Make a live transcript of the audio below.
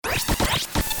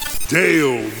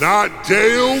Dale Not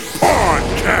Dale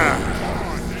Podcast.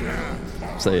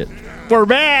 Say it. We're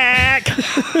back.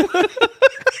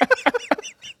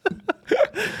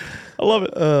 I love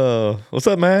it. What's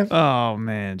up, man? Oh,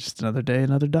 man. Just another day,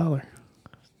 another dollar.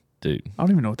 Dude, I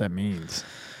don't even know what that means.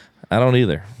 I don't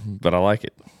either, but I like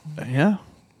it. Yeah.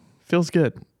 Feels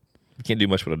good. You can't do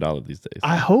much with $1 these days.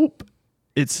 I hope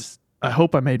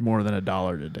I made more than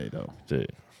 $1 today, though. Dude, you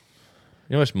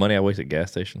know how much money I waste at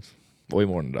gas stations? Way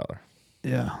more than $1.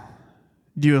 Yeah.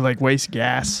 Do you waste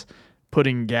gas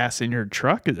putting gas in your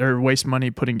truck, or waste money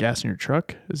putting gas in your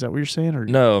truck? Is that what you're saying? Or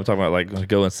No, I'm talking about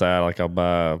go inside, I'll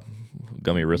buy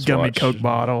gummy wristwatch. Gummy Coke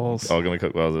bottles. Oh, gummy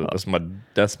Coke bottles.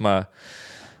 That's my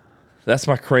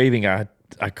craving. I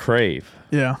crave.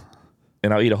 Yeah.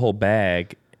 And I'll eat a whole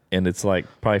bag, and it's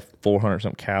probably 400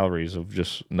 something calories of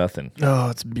just nothing. Oh,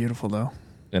 it's beautiful though.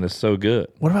 And it's so good.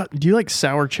 What about? Do you like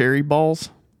sour cherry balls?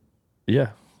 Yeah.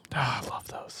 Oh, I love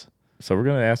those. So we're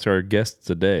gonna ask our guests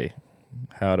today,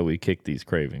 how do we kick these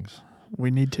cravings?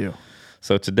 We need to.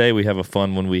 So today we have a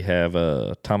fun one. We have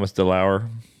Thomas DeLauer,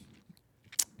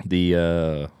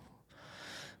 the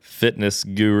fitness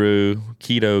guru,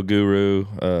 keto guru.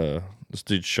 This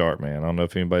dude's sharp, man. I don't know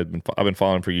if anybody's been. I've been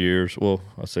following for years. Well,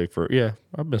 I've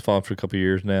been following for a couple of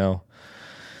years now.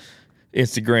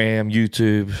 Instagram,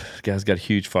 YouTube, guy's got a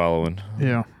huge following.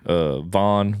 Yeah.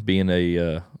 Vaughn being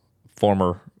a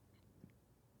former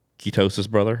ketosis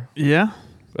brother. Yeah.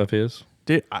 Of his.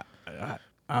 Dude, I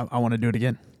want to do it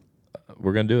again.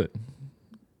 We're gonna do it.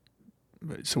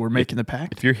 So we're making the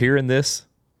pact. If you're hearing this,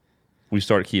 we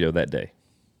start keto that day.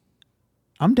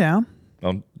 I'm down.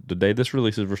 On the day this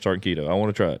releases, we're starting keto. I want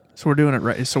to try it. So we're doing it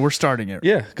right. So we're starting it.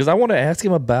 Yeah, because I want to ask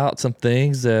him about some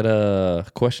things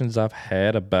that questions I've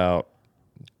had about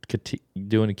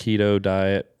doing a keto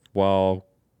diet while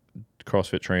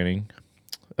CrossFit training.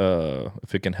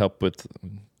 If it can help with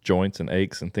joints and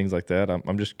aches and things like that.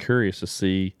 I'm just curious to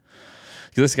see,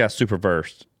 because this guy's super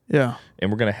versed. Yeah. And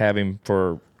we're going to have him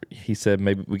he said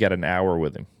maybe we got an hour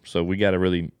with him. So we got to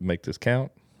really make this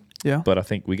count. Yeah. But I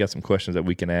think we got some questions that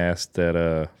we can ask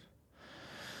that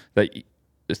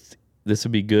this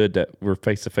would be good that we're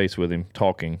face to face with him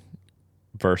talking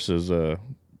versus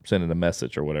sending a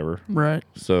message or whatever. Right.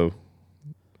 So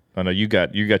I know you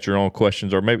got your own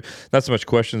questions, or maybe not so much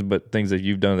questions, but things that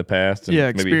you've done in the past. And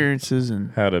experiences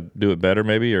and how to do it better,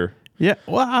 maybe, or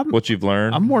what you've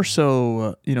learned. I'm more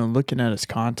so, looking at his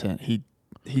content. He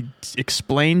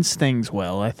explains things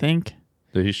well, I think.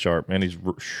 Dude, he's sharp, man. He's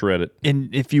shredded.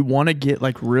 And if you want to get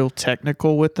real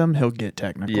technical with them, he'll get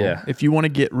technical. Yeah. If you want to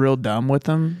get real dumb with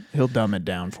them, he'll dumb it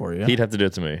down for you. He'd have to do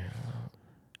it to me.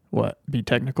 What? Be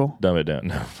technical? Dumb it down.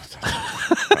 No.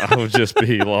 I would just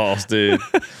be lost, dude.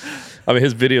 I mean,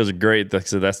 his videos are great.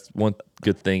 So that's one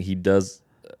good thing he does.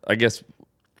 I guess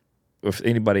if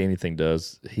anything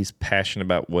does, he's passionate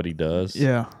about what he does.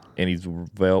 Yeah. And he's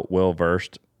well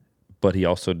versed, but he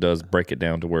also does break it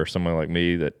down to where someone like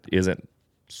me that isn't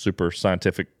super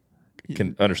scientific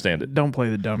can understand it. Don't play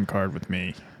the dumb card with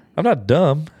me. I'm not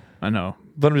dumb. I know.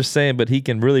 But I'm just saying, but he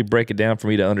can really break it down for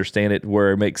me to understand it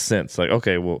where it makes sense.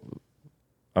 Okay, well,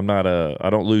 I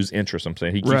don't lose interest. I'm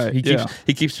saying he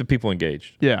keeps the people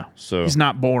engaged. Yeah. So he's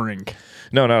not boring.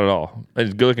 No, not at all.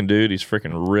 He's a good looking dude. He's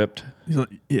freaking ripped.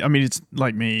 It's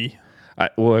like me.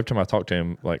 Every time I talk to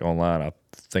him online, I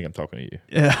think I'm talking to you.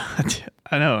 Yeah,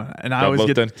 I know. And I always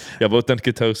both done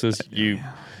ketosis.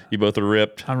 You both are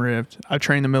ripped. I'm ripped. I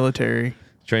trained the military.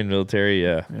 Trained the military,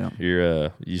 yeah.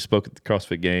 You spoke at the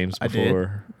CrossFit Games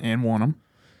before. I did, and won them.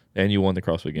 And you won the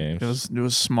CrossFit Games. It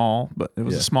was small, but it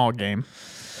was a small game.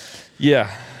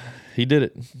 Yeah, he did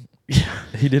it.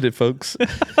 He did it, folks.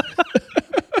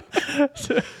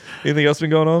 Anything else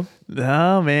been going on?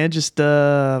 No, man, just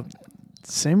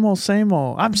same old, same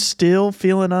old. I'm still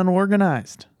feeling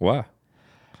unorganized. Why?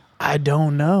 I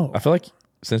don't know. I feel like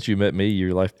since you met me,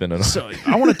 your life been unorganized.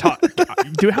 So I want to talk.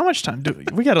 Dude, how much time?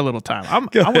 We got a little time. I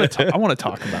want to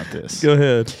talk about this. Go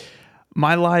ahead.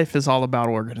 My life is all about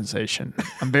organization.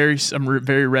 I'm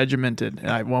very regimented.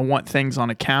 I want things on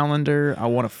a calendar. I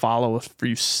want to follow a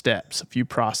few steps, a few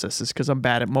processes, because I'm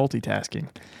bad at multitasking.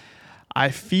 I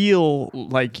feel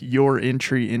like your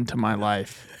entry into my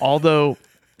life, although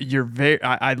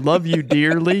I love you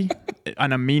dearly,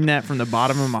 and I mean that from the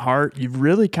bottom of my heart, you've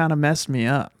really kind of messed me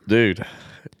up. Dude,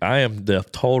 I am the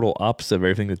total opposite of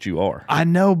everything that you are. I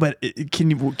know, but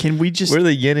can we just... We're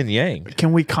the yin and yang.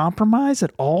 Can we compromise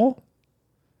at all?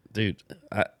 Dude,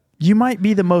 you might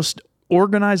be the most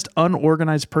organized,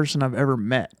 unorganized person I've ever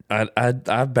met. I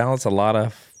balance a lot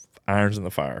of irons in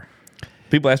the fire.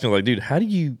 People ask me, dude, how do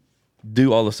you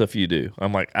do all the stuff you do?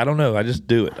 I'm like, I don't know. I just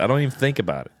do it. I don't even think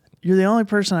about it. You're the only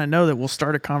person I know that will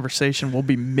start a conversation. We'll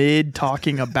be mid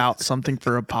talking about something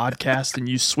for a podcast, and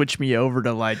you switch me over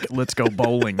to like, let's go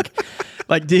bowling.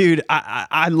 Like, dude,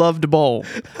 I love to bowl.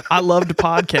 I love to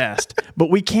podcast, but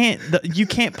you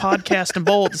can't podcast and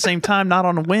bowl at the same time, not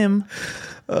on a whim.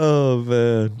 Oh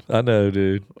man, I know,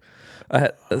 dude. I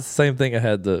had the same thing.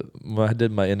 I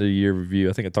did my end of the year review.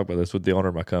 I think I talked about this with the owner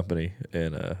of my company,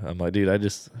 and I'm like, dude,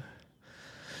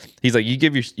 he's like, you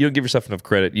don't give yourself enough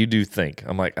credit. You do think.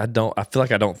 I'm like, I don't. I feel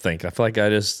like I don't think. I feel like I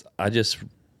just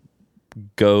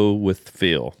go with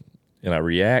feel, and I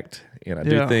react, and I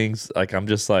do things like I'm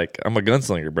a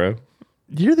gunslinger, bro.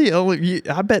 You're the only.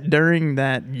 I bet during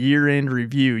that year-end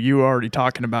review, you were already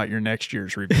talking about your next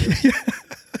year's review.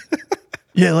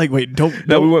 Yeah, like wait, don't.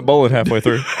 No, we went bowling halfway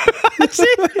through. See?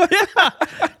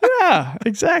 Yeah,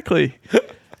 exactly.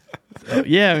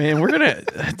 Yeah, man, we're gonna.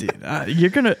 Dude,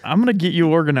 I'm gonna get you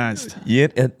organized. Yeah,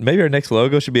 and maybe our next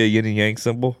logo should be a yin and yang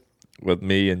symbol with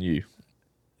me and you.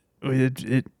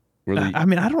 I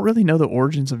mean, I don't really know the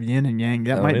origins of yin and yang.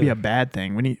 That might be a bad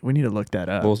thing. We need to look that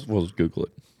up. We'll Google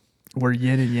it. We're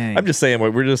yin and yang. I'm just saying,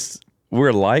 we're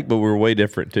alike, but we're way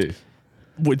different too.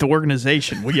 With the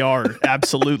organization, we are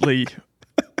absolutely.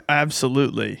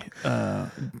 Absolutely. I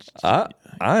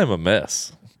am a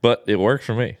mess, but it works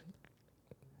for me.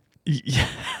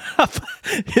 Yeah.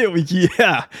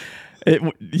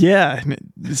 Yeah.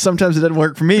 Sometimes it doesn't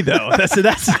work for me though. That's the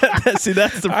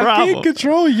problem. I can't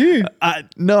control you.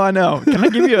 No, I know. Can I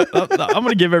give you I'm going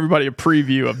to give everybody a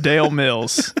preview of Dale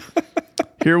Mills.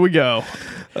 Here we go.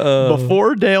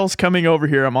 Before Dale's coming over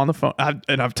here, I'm on the phone,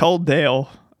 and I've told Dale,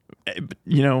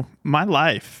 my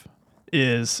life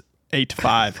is 8 to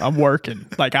 5. I'm working.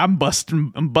 Like I'm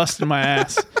busting my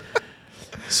ass.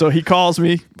 So he calls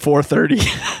me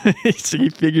 4:30. So he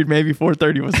figured maybe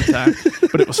 4:30 was the time,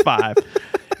 but it was 5.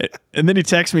 And then he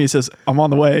texts me. He says, "I'm on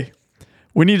the way.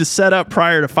 We need to set up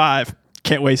prior to 5.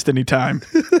 Can't waste any time."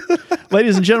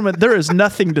 Ladies and gentlemen, there is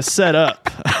nothing to set up.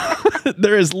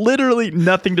 There is literally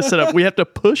nothing to set up. We have to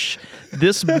push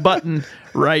this button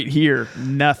right here.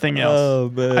 Nothing else. Oh,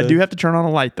 man. I do have to turn on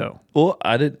the light though. Well,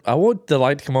 I want the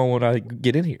light to come on when I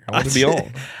get in here. I want it to be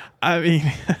on. I mean,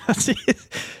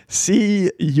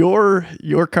 see your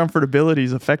comfortability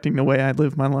is affecting the way I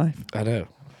live my life. I know.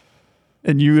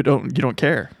 And you don't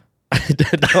care. I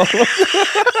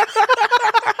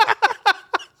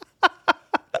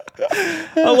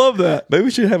love that. Maybe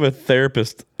we should have a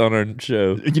therapist on our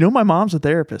show. My mom's a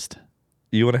therapist.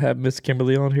 You want to have Miss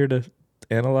Kimberly on here to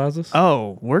analyze us?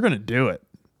 Oh, we're going to do it.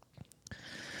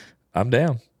 I'm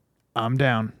down.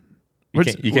 You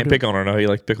can't pick on her. No, you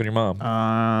like to pick on your mom.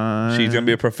 She's going to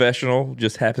be a professional,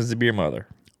 just happens to be your mother.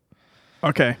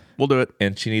 Okay, we'll do it.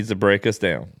 And she needs to break us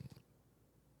down.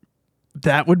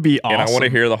 That would be awesome. And I want to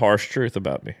hear the harsh truth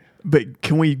about me. But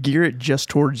can we gear it just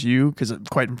towards you? Because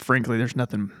quite frankly, there's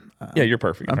nothing. Yeah, you're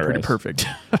perfect. I'm pretty perfect.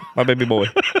 My baby boy.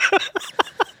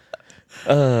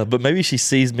 But maybe she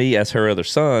sees me as her other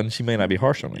son. She may not be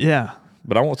harsh on me. Yeah.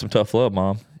 But I want some tough love,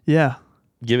 Mom. Yeah.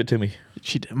 Give it to me.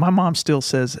 My mom still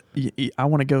says, "I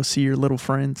want to go see your little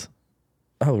friends."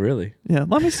 Oh, really? Yeah.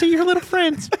 Let me see your little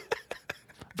friends.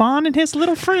 Vaughn and his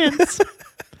little friends.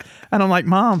 And I'm like,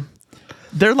 "Mom,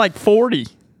 they're like 40.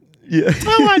 Yeah.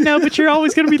 Oh, I know, but you're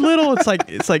always going to be little. It's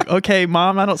like, okay,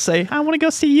 Mom, I don't say, I want to go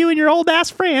see you and your old ass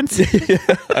friends.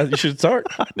 Yeah, you should start.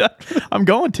 I'm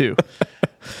going to.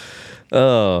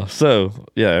 So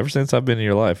yeah, ever since I've been in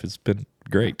your life, it's been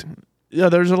great. Yeah,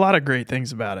 there's a lot of great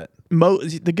things about it.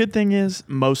 The good thing is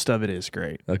most of it is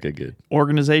great. Okay, good.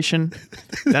 Organization,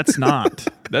 that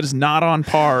is not on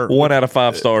par. 1 out of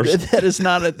 5 stars. That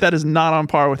is not on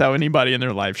par with how anybody in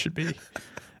their life should be.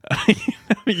 I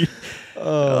mean,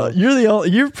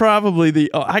 you're probably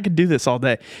I could do this all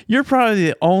day. You're probably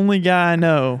the only guy I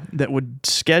know that would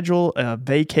schedule a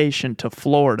vacation to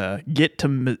Florida, get to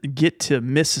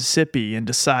Mississippi, and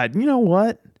decide, you know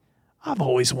what? I've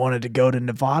always wanted to go to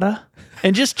Nevada,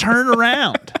 and just turn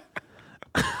around.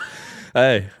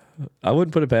 Hey, I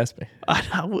wouldn't put it past me.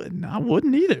 I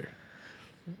wouldn't either.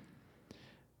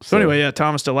 So anyway, yeah,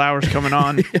 Thomas DeLauer's coming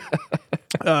on.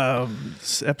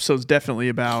 This episode's definitely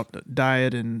about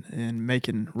diet and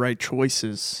making right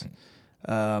choices.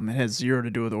 It has zero to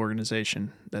do with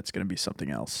organization. That's going to be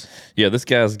something else. Yeah, this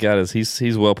guy's got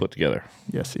he's well put together.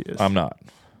 Yes, he is. I'm not.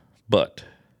 But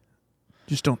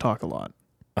just don't talk a lot.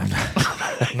 I'm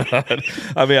not.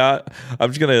 I mean, I'm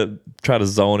just going to try to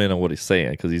zone in on what he's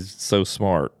saying because he's so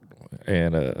smart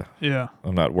and yeah,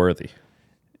 I'm not worthy.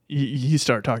 You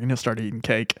start talking, he'll start eating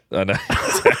cake. I know.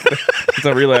 Exactly. It's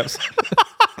a relapse.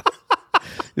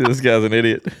 This guy's an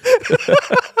idiot.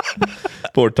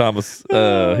 Poor Thomas. He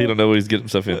don't know what he's getting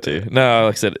himself into. No,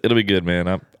 like I said, it'll be good,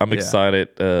 man. I'm excited.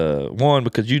 One,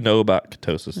 because you know about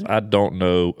ketosis. I don't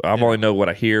know. I only know what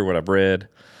I hear, what I've read.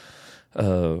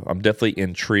 I'm definitely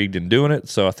intrigued in doing it.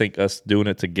 So I think us doing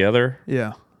it together.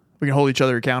 Yeah. We can hold each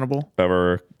other accountable.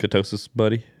 Our ketosis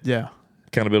buddy. Yeah.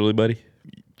 Accountability buddy.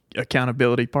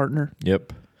 Accountability partner.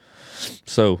 Yep.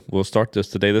 So we'll start this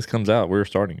today. This comes out. We're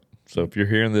starting it. So if you're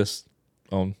hearing this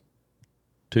on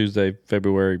Tuesday,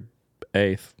 February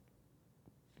 8th.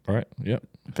 All right. Yep.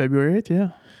 February 8th, yeah.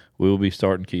 We will be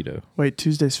starting keto. Wait,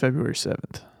 Tuesday's February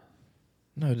 7th.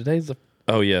 No, today's the...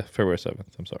 Oh, yeah, February 7th.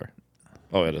 I'm sorry.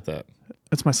 I'll edit that.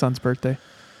 It's my son's birthday.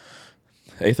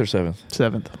 8th or 7th?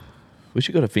 7th. We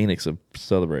should go to Phoenix and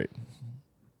celebrate.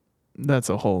 That's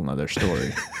a whole nother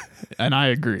story. And I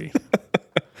agree.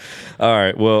 All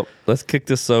right. Well, let's kick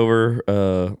this over.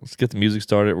 Let's get the music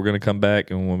started. We're going to come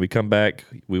back. And when we come back,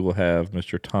 we will have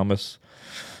Mr. Thomas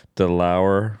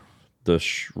DeLauer, the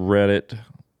shredded,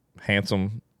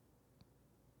 handsome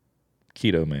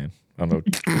keto man. I don't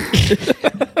know.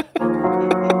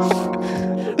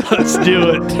 Let's do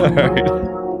it. All right.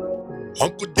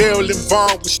 Uncle Dale and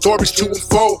Vaughn with stories to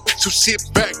unfold. So sit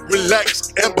back,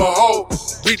 relax, and behold.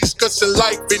 We discussing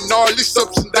life and all its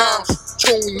ups and downs.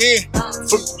 Tune in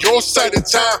from your side of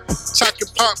town. Talking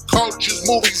pop cultures,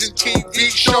 movies, and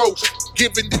TV shows.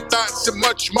 Giving the thoughts and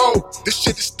much more. This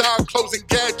shit is style, clothes, and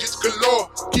gadgets galore.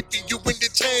 Keeping you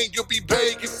entertained, you'll be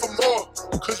begging for more.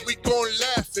 Cause we gon'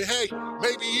 laugh and hey,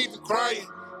 maybe even crying.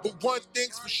 But one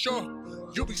thing's for sure,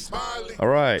 you'll be smiling. All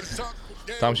right.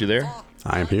 Thomas, you there?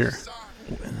 I am here.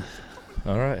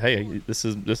 All right. Hey,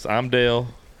 I'm Dale,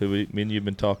 who me and you've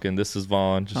been talking. This is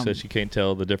Vaughn. Just says she can't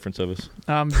tell the difference of us.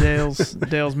 I'm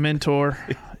Dale's mentor.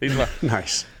 He's my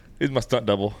Nice. He's my stunt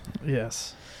double.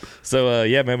 Yes. So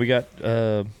yeah, man, we got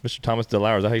Mr. Thomas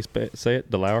DeLauer. Is that how you say it?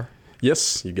 DeLauer?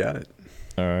 Yes, you got it.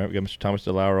 All right, we got Mr. Thomas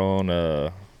DeLauer on.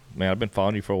 Man, I've been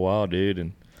following you for a while, dude,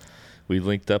 and we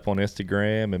linked up on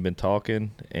Instagram and been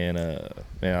talking. And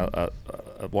man, I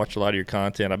watched a lot of your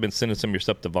content. I've been sending some of your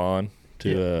stuff to Vaughn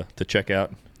to check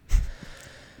out.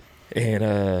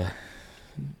 And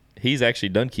he's actually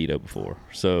done keto before,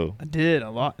 so I did a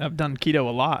lot. I've done keto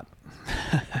a lot.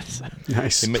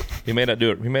 Nice. He may not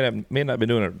do it. He may not be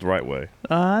doing it the right way.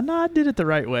 No, I did it the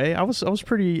right way. I was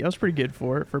pretty good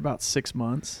for it for about 6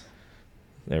 months.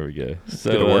 There we go.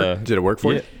 So, Did it work? Did it work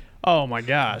for you? Oh my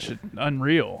gosh,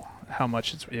 unreal how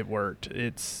much it worked.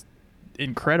 It's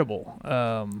incredible.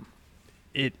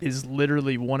 It is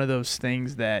literally one of those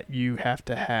things that you have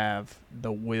to have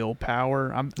the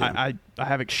willpower. I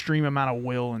have extreme amount of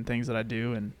will in things that I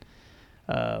do, and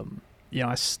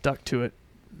I stuck to it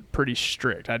pretty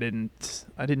strict. I didn't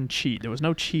cheat. There was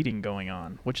no cheating going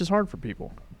on, which is hard for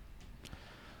people.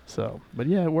 So, but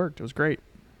yeah, it worked. It was great.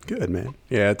 Good, man.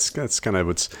 Yeah, that's kind of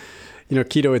what's,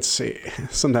 keto, it's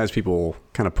sometimes people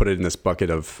kind of put it in this bucket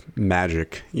of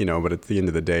magic, but at the end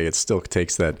of the day, it still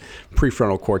takes that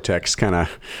prefrontal cortex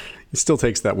it still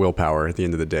takes that willpower at the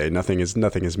end of the day. Nothing is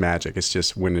magic. It's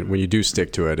just when you do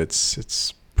stick to it,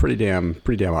 it's pretty damn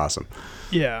awesome.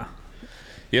 Yeah.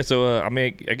 Yeah, so I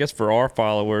guess for our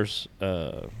followers,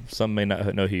 some may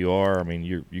not know who you are. I mean,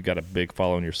 you got a big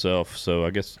following yourself. So I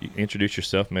guess you introduce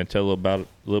yourself, man. Tell a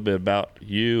little bit about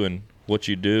you and what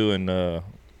you do and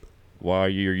why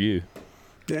you're you.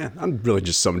 Yeah, I'm really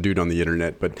just some dude on the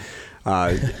internet, but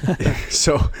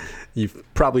so you've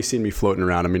probably seen me floating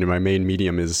around. I mean, my main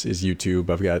medium is YouTube.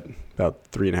 I've got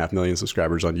about 3.5 million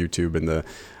subscribers on YouTube in the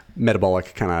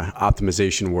metabolic kind of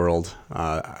optimization world.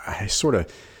 I sort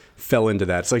of fell into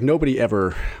that. It's like nobody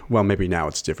ever, well, maybe now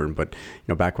it's different, but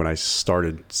back when I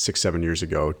started 6-7 years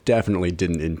ago, definitely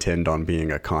didn't intend on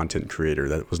being a content creator.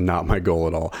 That was not my goal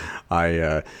at all.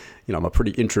 I'm a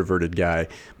pretty introverted guy,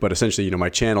 but essentially, my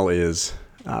channel is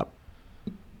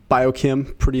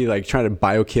biochem, pretty like trying to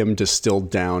biochem distilled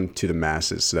down to the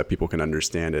masses so that people can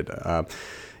understand it.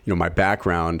 My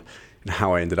background and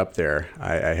how I ended up there.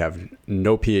 I have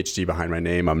no PhD behind my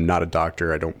name. I'm not a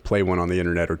doctor. I don't play one on the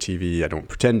internet or TV. I don't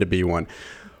pretend to be one,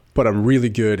 but I'm really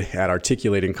good at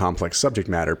articulating complex subject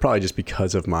matter, probably just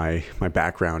because of my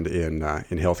background in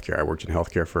healthcare. I worked in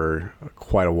healthcare for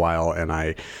quite a while, and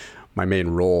my main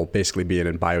role, basically being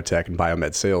in biotech and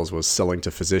biomed sales, was selling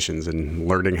to physicians and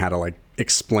learning how to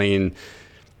explain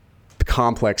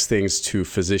complex things to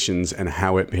physicians and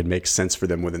how it makes sense for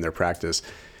them within their practice.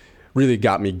 Really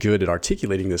got me good at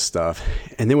articulating this stuff.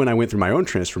 And then when I went through my own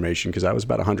transformation, because I was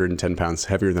about 110 pounds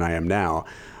heavier than I am now,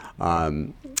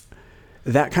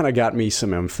 that kind of got me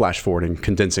I'm flash forwarding,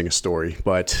 condensing a story.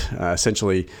 But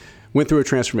essentially, went through a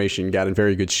transformation, got in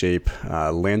very good shape,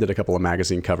 landed a couple of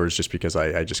magazine covers just because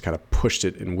I just kind of pushed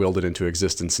it and willed it into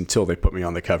existence until they put me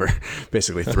on the cover,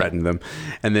 basically threatened them.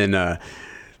 And then,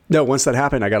 no, once that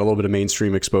happened, I got a little bit of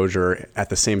mainstream exposure. At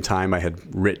the same time, I had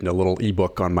written a little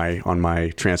ebook on my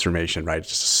transformation, right?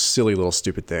 Just a silly little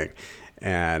stupid thing.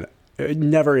 And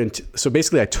so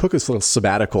basically I took this little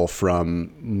sabbatical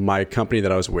from my company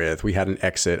that I was with. We had an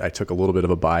exit. I took a little bit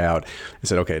of a buyout and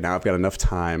said, okay, now I've got enough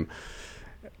time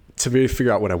to really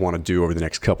figure out what I want to do over the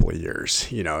next couple of years,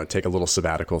 take a little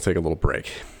sabbatical, take a little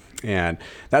break. And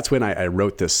that's when I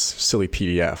wrote this silly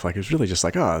PDF. Like, it was really just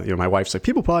like, my wife's like,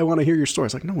 people probably want to hear your story.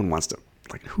 It's like, no one wants to,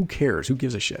 like, who cares? Who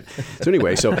gives a shit? So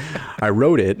anyway, so I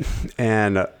wrote it,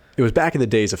 and it was back in the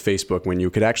days of Facebook when you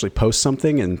could actually post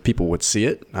something and people would see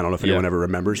it. I don't know if anyone ever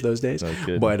remembers those days,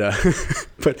 but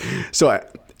so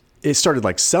it started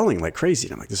like selling like crazy.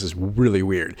 And I'm like, this is really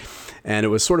weird. And it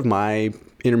was sort of my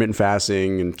intermittent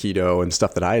fasting and keto and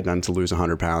stuff that I had done to lose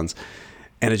 100 pounds.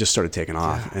 And it just started taking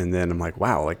off. And then I'm like,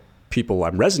 wow, like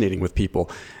I'm resonating with people.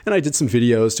 And I did some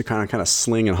videos to kind of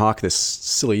sling and hawk this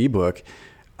silly ebook.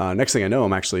 Next thing I know,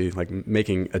 I'm actually like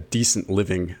making a decent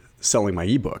living selling my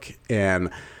ebook. And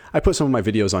I put some of my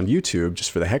videos on YouTube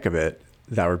just for the heck of it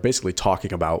that were basically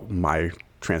talking about my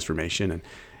transformation. And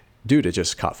dude, it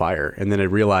just caught fire. And then I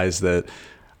realized that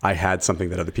I had something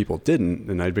that other people didn't,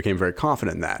 and I became very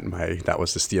confident in that. And that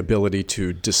was just the ability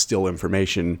to distill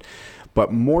information,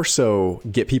 but more so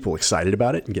get people excited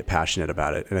about it and get passionate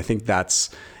about it. And I think that's,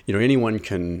 anyone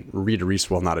can read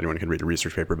not anyone can read a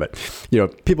research paper, but,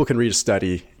 people can read a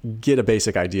study, get a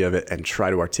basic idea of it and try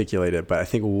to articulate it. But I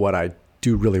think what I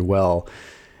do really well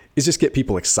is just get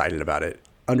people excited about it,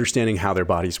 understanding how their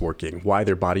body's working, why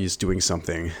their body is doing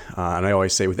something. And I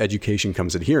always say with education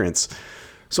comes adherence.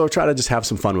 So I try to just have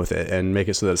some fun with it and make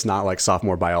it so that it's not like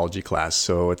sophomore biology class.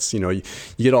 So it's, you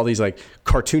get all these like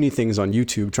cartoony things on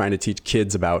YouTube trying to teach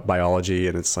kids about biology.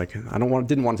 And it's like,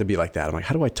 didn't want it to be like that. I'm like,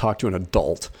 how do I talk to an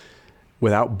adult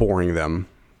without boring them?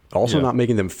 Also not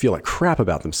making them feel like crap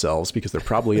about themselves because they're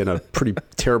probably in a pretty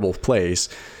terrible place.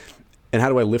 And how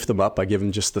do I lift them up by giving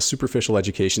them just the superficial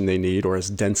education they need or as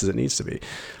dense as it needs to be?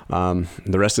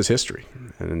 The rest is history.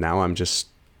 And now I'm just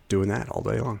doing that all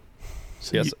day long.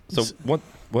 So one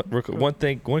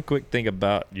quick thing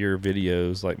about your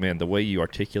videos, like, man, the way you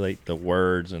articulate the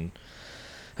words and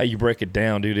how you break it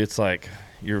down, dude, it's like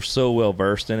you're so well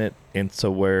versed in it. And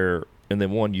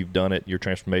then one, you've done it, your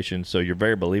transformation. So you're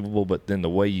very believable, but then the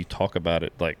way you talk about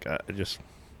it, like,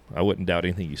 I wouldn't doubt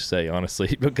anything you say,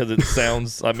 honestly, because it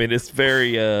sounds, it's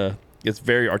very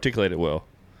articulated well.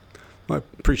 Well,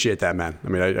 I appreciate that, man.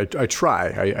 I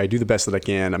try. I do the best that I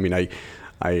can.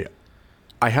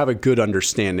 I have a good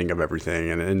understanding of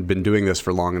everything and been doing this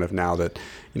for long enough now that,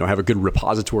 I have a good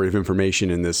repository of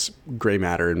information in this gray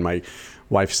matter. And my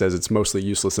wife says it's mostly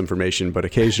useless information, but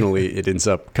occasionally it ends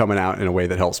up coming out in a way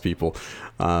that helps people.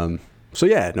 So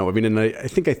yeah, no, and I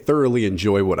think I thoroughly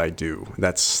enjoy what I do.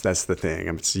 That's the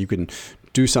thing. So you can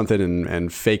do something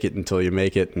and fake it until you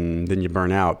make it and then you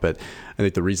burn out. But I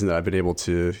think the reason that I've been able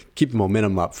to keep the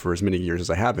momentum up for as many years as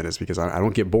I have been is because I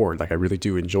don't get bored. Like, I really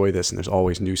do enjoy this, and there's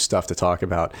always new stuff to talk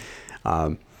about.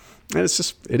 And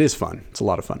it is fun. It's a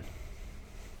lot of fun.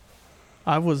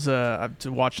 I was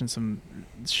watching some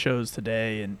shows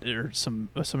today or some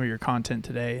of your content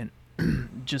today, and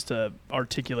just to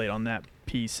articulate on that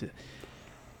piece,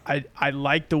 I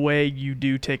like the way you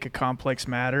do take a complex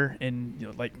matter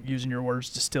and like using your words,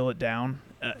 distill it down.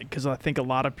 Because I think a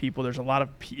lot of people, there's a lot of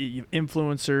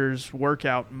influencers,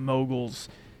 workout moguls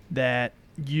that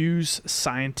use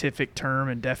scientific term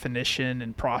and definition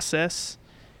and process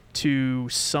to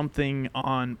something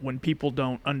on when people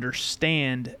don't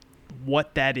understand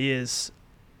what that is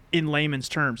in layman's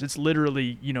terms. It's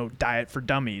literally, diet for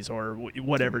dummies or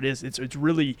whatever it is. It's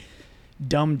really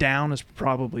dumbed down is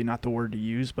probably not the word to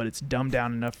use, but it's dumbed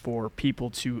down enough for people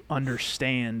to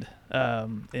understand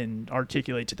and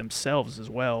articulate to themselves as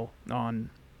well on,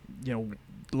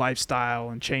 lifestyle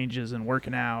and changes and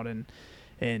working out.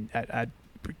 And I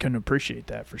can appreciate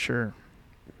that for sure.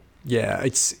 Yeah,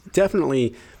 it's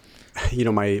definitely,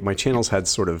 my channel's had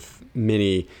sort of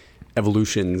many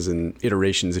evolutions and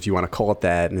iterations, if you want to call it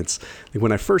that. And it's like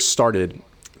when I first started,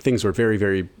 things were very,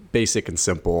 very basic and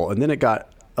simple. And then it got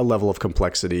a level of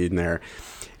complexity in there.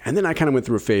 And then I kind of went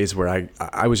through a phase where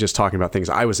I was just talking about things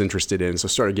I was interested in. So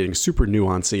started getting super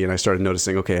nuancy, and I started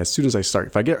noticing, okay, as soon as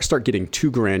if I start getting too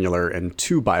granular and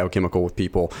too biochemical with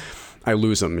people, I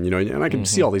lose them, and and I can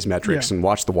see all these metrics and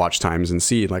watch the watch times and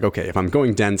see like, okay, if I'm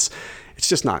going dense, it's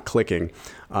just not clicking.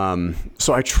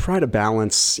 So I try to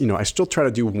balance, I still try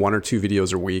to do 1 or 2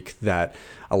 videos a week that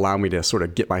allow me to sort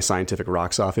of get my scientific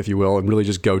rocks off, if you will, and really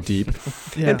just go deep.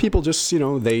 And people just,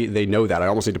 they know that. I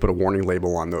almost need to put a warning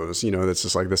label on those, that's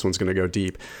just like, this one's going to go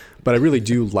deep. But I really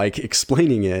do like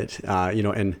explaining it,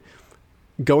 and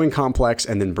going complex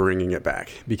and then bringing it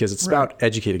back, because it's about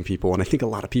educating people. And I think a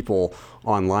lot of people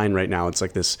online right now, it's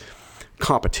like this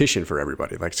competition for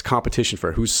everybody. Like it's competition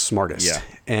for who's smartest. Yeah.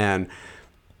 And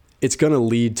it's going to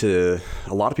lead to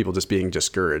a lot of people just being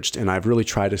discouraged. And I've really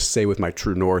tried to stay with my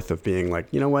true north of being like,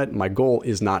 you know what? My goal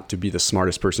is not to be the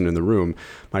smartest person in the room.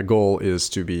 My goal is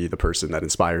to be the person that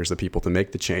inspires the people to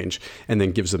make the change and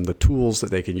then gives them the tools that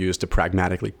they can use to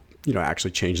pragmatically actually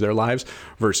change their lives,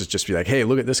 versus just be like, hey,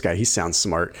 look at this guy. He sounds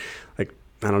smart. Like,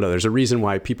 I don't know. There's a reason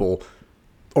why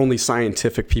only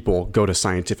scientific people go to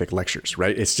scientific lectures,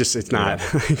 right? It's not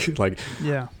like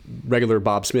regular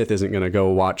Bob Smith isn't going to go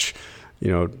watch,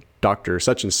 Dr.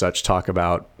 such and such talk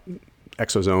about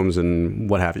exosomes and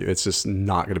what have you. It's just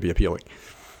not going to be appealing.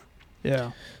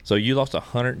 Yeah. So you lost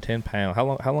 110 pounds. How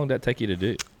long did that take you to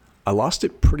do? I lost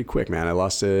it pretty quick, man. I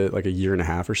lost it like a year and a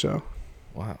half or so.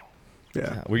 Wow.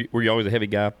 Yeah. Were you always a heavy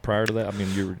guy prior to that? I mean,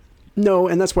 you were. No,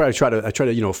 and that's why I try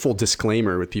to full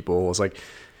disclaimer with people. It was like,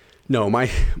 no,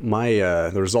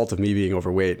 the result of me being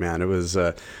overweight, man, it was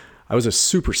I was a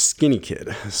super skinny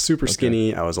kid,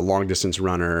 skinny. I was a long distance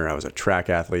runner. I was a track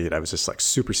athlete. I was just like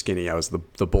super skinny. I was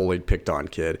the bullied, picked on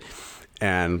kid.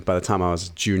 And by the time I was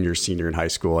junior, senior in high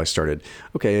school, I started,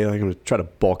 okay, I'm going to try to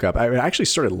bulk up. I actually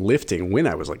started lifting when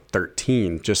I was like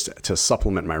 13 just to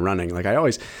supplement my running. Like I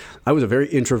was a very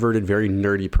introverted, very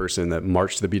nerdy person that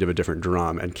marched to the beat of a different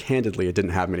drum. And candidly, I didn't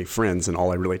have many friends. And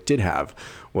all I really did have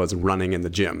was running in the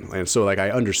gym. And so like I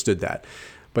understood that.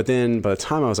 But then by the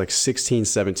time I was like 16,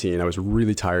 17, I was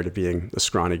really tired of being the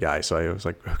scrawny guy. So I was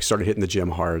like, started hitting the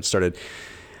gym hard, started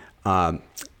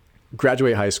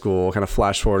graduate high school, kind of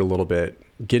flash forward a little bit,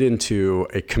 get into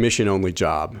a commission-only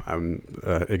job. I'm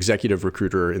an executive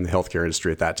recruiter in the healthcare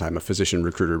industry at that time, a physician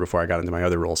recruiter before I got into my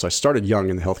other role. So I started young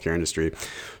in the healthcare industry,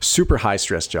 super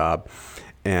high-stress job,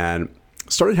 and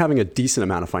started having a decent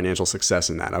amount of financial success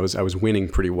in that. I was winning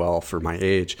pretty well for my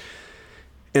age,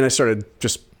 and I started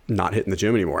just not hitting the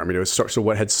gym anymore. I mean, it was so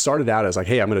what had started out as like,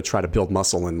 hey, I'm going to try to build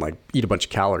muscle and like eat a bunch of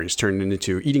calories, turned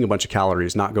into eating a bunch of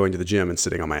calories, not going to the gym and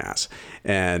sitting on my ass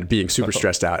and being super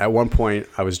stressed out. At one point,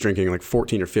 I was drinking like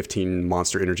 14 or 15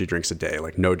 Monster energy drinks a day,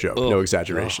 like no joke, no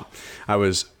exaggeration.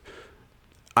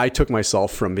 I took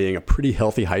myself from being a pretty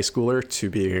healthy high schooler to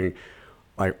being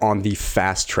like on the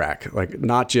fast track, like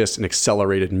not just an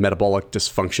accelerated metabolic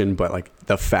dysfunction, but like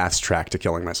the fast track to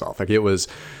killing myself. Like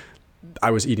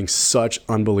I was eating such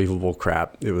unbelievable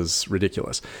crap. It was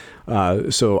ridiculous.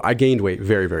 So I gained weight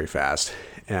very, very fast,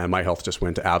 and my health just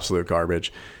went to absolute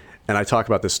garbage. And I talk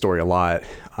about this story a lot.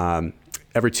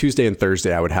 Every Tuesday and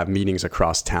Thursday, I would have meetings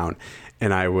across town.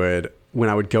 And when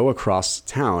I would go across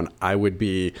town, I would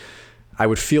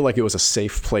feel like it was a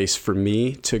safe place for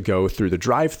me to go through the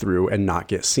drive-through and not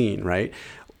get seen, right?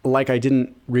 Like I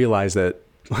didn't realize that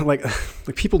like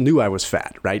people knew I was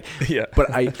fat, right? Yeah.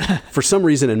 But for some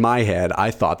reason in my head,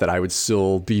 I thought that I would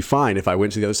still be fine if I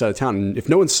went to the other side of town. And if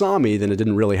no one saw me, then it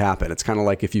didn't really happen. It's kind of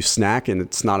like if you snack and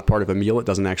it's not a part of a meal, it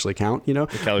doesn't actually count, The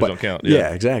calories don't count.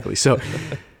 Yeah, exactly. So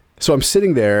I'm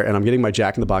sitting there and I'm getting my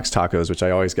Jack in the Box tacos, which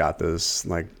I always got those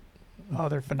like, oh,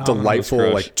 they're phenomenal.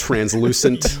 Delightful, like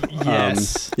translucent.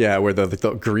 Yes. Where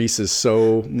the grease is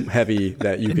so heavy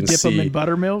that you can dip see. Dip them in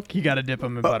buttermilk? You got to dip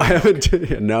them in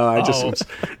buttermilk. No, I just,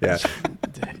 yeah.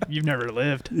 You've never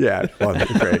lived. Yeah. Well,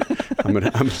 great. I'm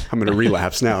gonna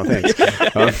relapse now. Thanks.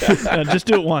 Just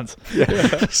do it once.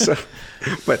 Yeah. So,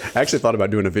 but I actually thought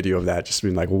about doing a video of that, just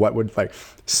being like, what would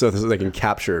so they can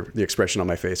capture the expression on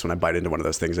my face when I bite into one of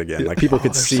those things again. Like people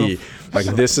could see,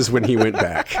 this is when he went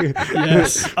back.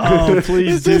 Yes. Oh,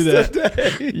 please do that.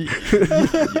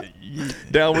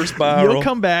 Downward spiral. You'll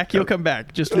come back.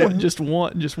 Just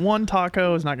one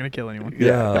taco is not going to kill anyone.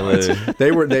 Yeah.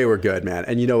 They were good, man.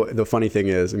 And the funny thing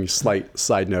is, slight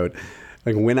side note,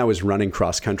 like when I was running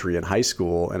cross country in high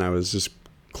school and I was just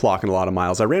clocking a lot of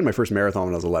miles, I ran my first marathon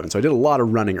when I was 11. So I did a lot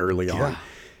of running early on.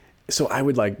 So I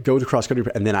would go to cross country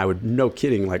and then I would, no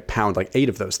kidding, pound 8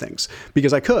 of those things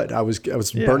because I could. I was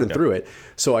burning through it.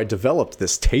 So I developed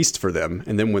this taste for them.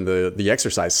 And then when the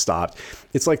exercise stopped,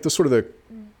 it's like the sort of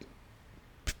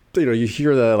you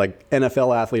hear the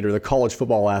NFL athlete or the college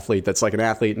football athlete that's like an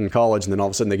athlete in college, and then all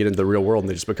of a sudden they get into the real world and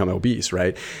they just become obese,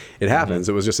 right? It happens.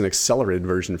 It was just an accelerated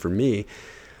version for me.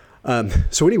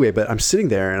 So anyway, but I'm sitting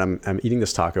there and I'm eating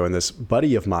this taco, and this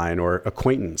buddy of mine or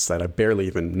acquaintance that I barely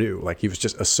even knew, like he was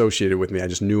just associated with me. I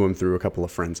just knew him through a couple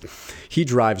of friends. He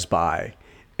drives by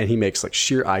and he makes like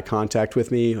sheer eye contact with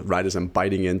me right as I'm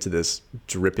biting into this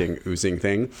dripping, oozing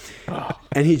thing.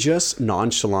 And he just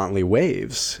nonchalantly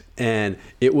waves. And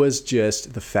it was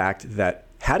just the fact that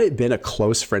had it been a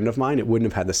close friend of mine, it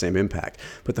wouldn't have had the same impact.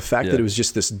 But the fact that it was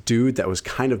just this dude that was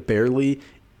kind of barely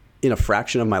in a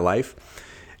fraction of my life,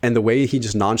 and the way he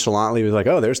just nonchalantly was like,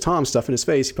 oh, there's Tom stuffing his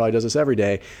face. He probably does this every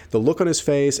day. The look on his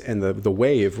face and the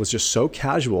wave was just so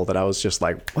casual that I was just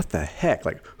like, what the heck?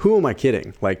 Like, who am I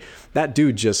kidding? Like, that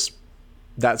dude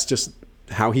that's just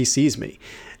how he sees me.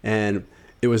 And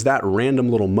it was that random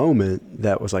little moment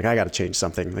that was like, I got to change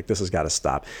something. Like, this has got to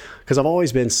stop. Because I've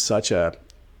always been such a,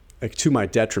 like, to my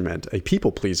detriment, a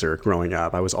people pleaser growing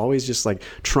up. I was always just like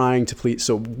trying to please.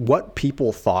 So what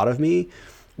people thought of me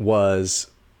was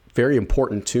very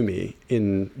important to me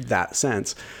in that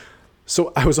sense.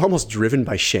 So I was almost driven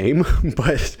by shame,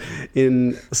 but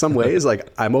in some ways, like,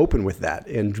 I'm open with that,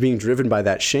 and being driven by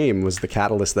that shame was the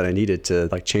catalyst that I needed to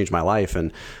like change my life.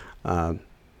 And,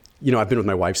 you know, I've been with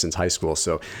my wife since high school.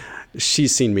 So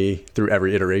she's seen me through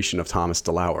every iteration of Thomas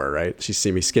DeLauer, right? She's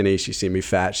seen me skinny. She's seen me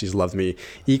fat. She's loved me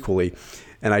equally.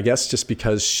 And I guess just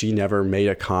because she never made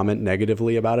a comment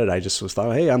negatively about it, I just was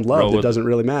thought, hey, I'm loved. It doesn't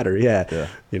really matter. Yeah.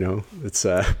 You know, it's,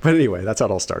 but anyway, that's how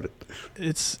it all started.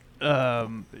 It's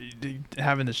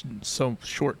having this so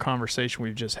short conversation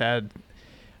we've just had.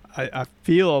 I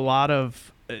feel a lot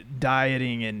of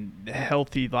dieting and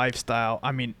healthy lifestyle.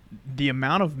 I mean, the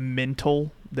amount of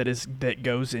mental that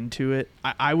goes into it,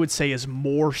 I would say is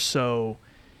more so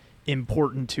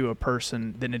important to a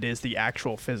person than it is the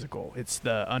actual physical. It's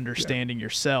the understanding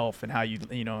yourself and how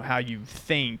how you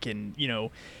think, and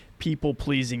people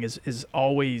pleasing is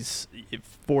always,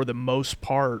 for the most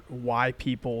part, why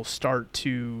people start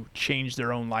to change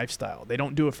their own lifestyle. They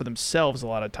don't do it for themselves a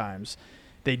lot of times.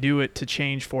 They do it to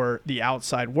change for the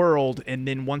outside world, and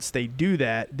then once they do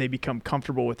that, they become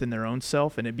comfortable within their own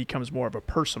self, and it becomes more of a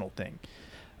personal thing.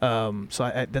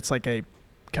 So that's like a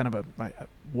kind of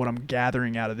what I'm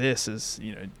gathering out of this is,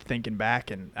 thinking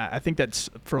back, and I think that's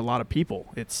for a lot of people.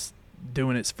 It's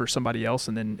doing it for somebody else,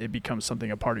 and then it becomes something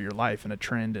a part of your life and a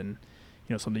trend, and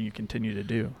something you continue to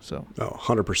do. So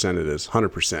 100% it is.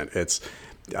 100%.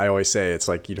 I always say it's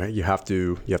like, you have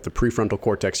to prefrontal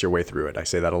cortex your way through it. I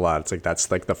say that a lot. It's like that's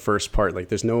like the first part. Like,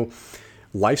 there's no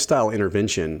lifestyle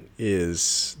intervention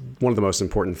is one of the most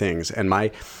important things. And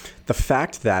the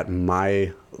fact that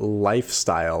my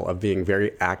lifestyle of being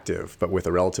very active, but with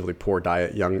a relatively poor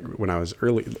diet when I was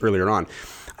earlier on,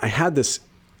 I had this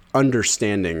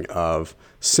understanding of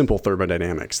simple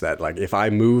thermodynamics that, like, if I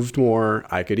moved more,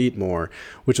 I could eat more,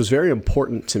 which was very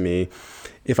important to me.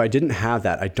 If I didn't have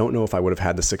that, I don't know if I would have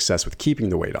had the success with keeping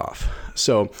the weight off.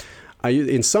 So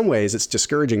in some ways, it's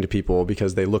discouraging to people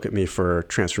because they look at me for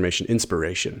transformation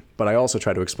inspiration. But I also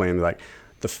try to explain, like,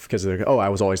 because they're like, oh, I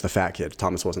was always the fat kid.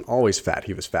 Thomas wasn't always fat.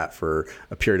 He was fat for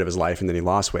a period of his life, and then he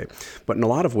lost weight. But in a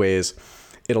lot of ways,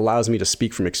 it allows me to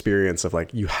speak from experience of,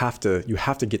 like, you have to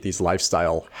get these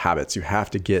lifestyle habits. You have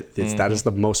to get this. That is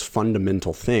the most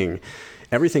fundamental thing.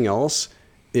 Everything else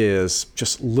is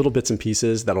just little bits and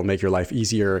pieces that'll make your life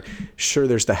easier. Sure,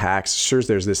 there's the hacks. Sure,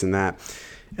 there's this and that.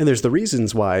 And there's the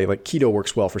reasons why, like, keto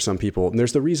works well for some people. And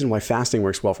there's the reason why fasting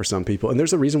works well for some people. And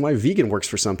there's the reason why vegan works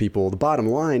for some people. The bottom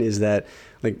line is that,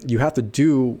 like, you have to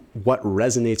do what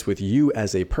resonates with you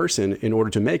as a person in order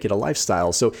to make it a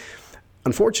lifestyle. So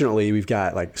unfortunately, we've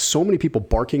got, like, so many people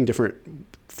barking different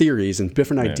theories and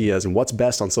different ideas and what's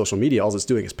best on social media. All it's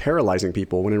doing is paralyzing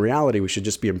people, when in reality, we should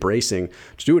just be embracing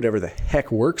to do whatever the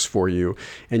heck works for you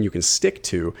and you can stick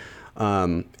to.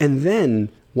 And then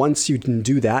once you can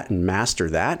do that and master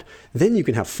that, then you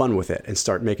can have fun with it and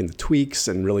start making the tweaks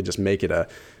and really just make it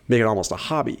almost a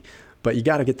hobby. But you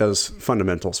got to get those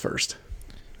fundamentals first.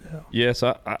 Yes,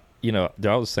 I was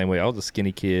the same way. I was a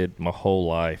skinny kid my whole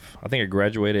life. I think I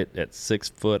graduated at 6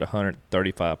 foot,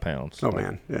 135 pounds. Oh,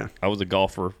 man, yeah. I was a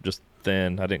golfer, just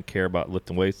thin. I didn't care about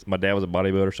lifting weights. My dad was a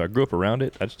bodybuilder, so I grew up around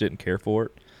it. I just didn't care for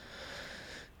it.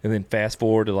 And then fast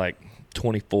forward to, like,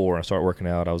 24, and I started working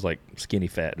out. I was like skinny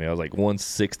fat. I was like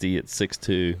 160 at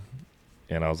 6'2",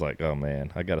 and I was like, oh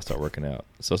man, I got to start working out.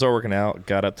 So I started working out,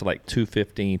 got up to like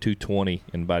 215, 220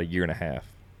 in about a year and a half.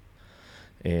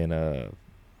 And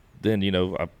then,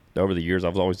 over the years, I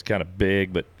was always kind of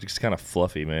big, but just kind of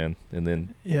fluffy, man. And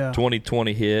then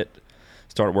 2020 hit,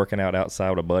 started working out outside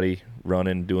with a buddy,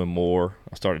 running, doing more.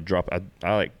 I started dropping.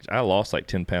 I lost like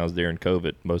 10 pounds during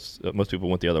COVID. Most people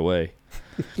went the other way.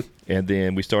 And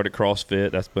then we started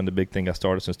CrossFit. That's been the big thing. I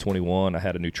started since 21. I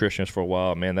had a nutritionist for a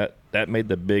while. Man, that made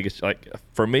the biggest, like,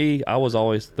 for me, I was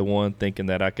always the one thinking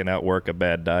that I can outwork a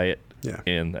bad diet. Yeah.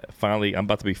 And finally, I'm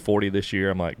about to be 40 this year.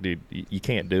 I'm like, dude, you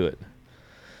can't do it.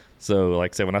 So,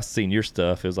 like I said, when I seen your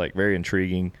stuff, it was like very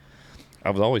intriguing. I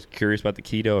was always curious about the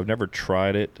keto. I've never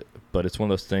tried it, but it's one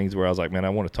of those things where I was like, man, I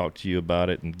want to talk to you about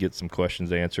it and get some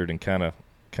questions answered and kind of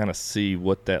see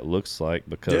what that looks like,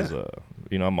 because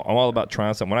you know, I'm all about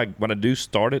trying something. When I do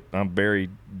start it, I'm very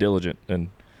diligent and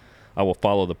I will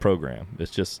follow the program.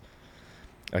 It's just,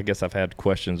 I guess I've had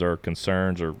questions or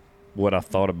concerns or what I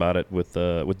thought about it with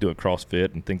doing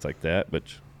CrossFit and things like that. But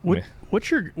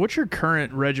what's your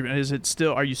current regimen? Is it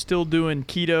still, are you still doing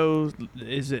keto?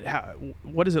 Is it,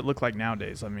 what does it look like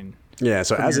nowadays? I mean, yeah.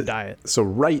 So as your diet. So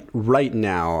right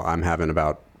now I'm having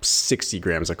about 60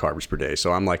 grams of carbs per day.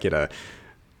 So I'm like at a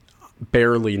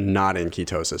barely not in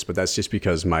ketosis, but that's just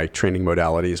because my training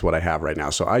modality is what I have right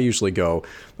now. So I usually go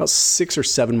about 6 or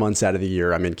 7 months out of the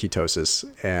year I'm in ketosis,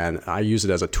 and I use it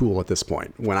as a tool at this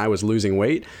point. When I was losing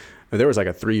weight, there was like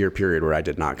a 3-year period where I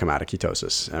did not come out of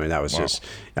ketosis. I mean, that was just,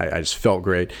 I just felt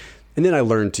great. And then I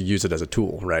learned to use it as a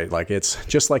tool, right? Like, it's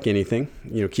just like anything,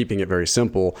 you know, keeping it very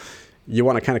simple. You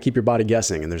want to kind of keep your body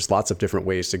guessing, and there's lots of different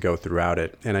ways to go throughout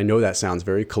it. And I know that sounds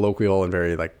very colloquial and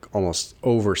very like almost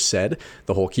oversaid,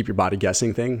 the whole keep your body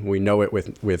guessing thing. We know it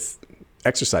with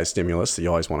exercise stimulus, that you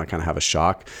always want to kind of have a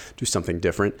shock, do something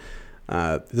different.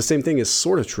 The same thing is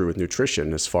sort of true with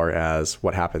nutrition as far as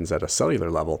what happens at a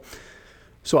cellular level.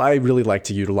 So I really like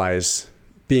to utilize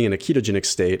being in a ketogenic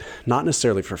state, not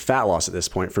necessarily for fat loss at this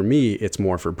point. For me, it's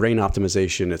more for brain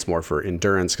optimization. It's more for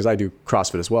endurance, because I do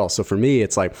CrossFit as well. So for me,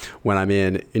 it's like when I'm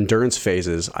in endurance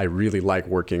phases, I really like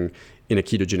working in a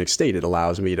ketogenic state. It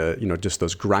allows me to, you know, just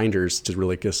those grinders to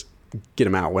really just get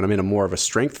them out. When I'm in a more of a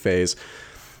strength phase,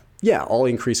 yeah, I'll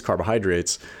increase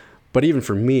carbohydrates. But even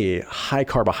for me, high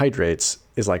carbohydrates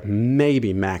is like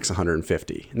maybe max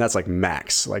 150. And that's like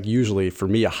max. Like usually for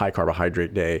me, a high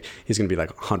carbohydrate day is going to be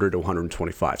like 100 to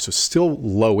 125. So still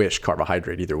lowish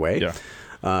carbohydrate either way. Yeah.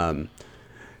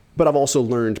 But I've also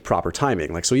learned proper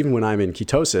timing. Like, so even when I'm in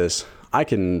ketosis, I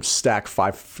can stack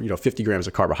 50 grams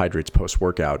of carbohydrates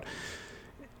post-workout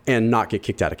and not get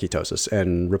kicked out of ketosis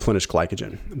and replenish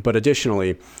glycogen. But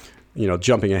additionally, you know,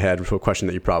 jumping ahead to a question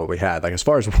that you probably had, like as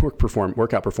far as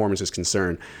workout performance is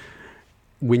concerned,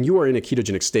 when you are in a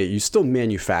ketogenic state, you still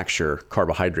manufacture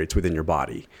carbohydrates within your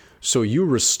body. So you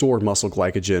restore muscle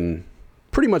glycogen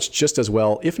pretty much just as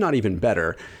well, if not even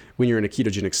better, when you're in a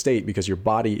ketogenic state, because your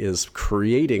body is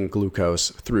creating glucose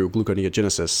through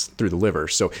gluconeogenesis through the liver.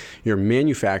 So you're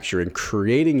manufacturing,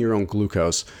 creating your own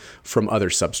glucose from other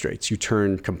substrates. You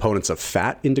turn components of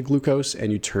fat into glucose,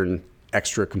 and you turn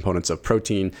extra components of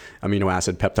protein, amino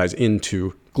acid, peptides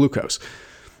into glucose.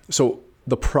 So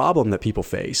the problem that people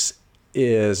face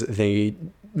is they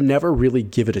never really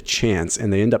give it a chance,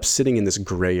 and they end up sitting in this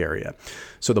gray area.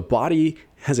 So the body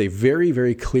has a very,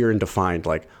 very clear and defined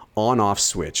like on-off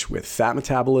switch with fat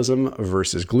metabolism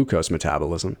versus glucose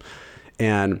metabolism.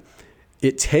 And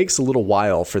it takes a little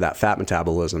while for that fat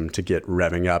metabolism to get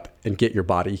revving up and get your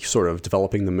body sort of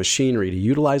developing the machinery to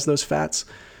utilize those fats.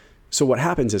 So what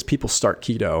happens is people start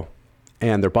keto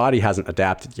and their body hasn't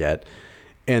adapted yet,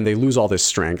 and they lose all this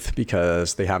strength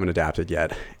because they haven't adapted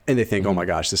yet. And they think, oh my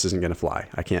gosh, this isn't going to fly.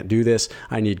 I can't do this.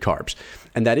 I need carbs.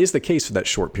 And that is the case for that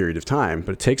short period of time,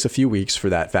 but it takes a few weeks for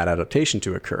that fat adaptation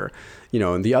to occur. You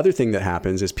know, and the other thing that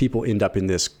happens is people end up in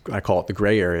this, I call it the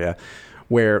gray area,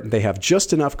 where they have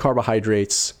just enough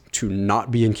carbohydrates to not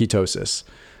be in ketosis,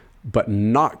 but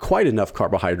not quite enough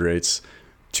carbohydrates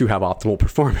to have optimal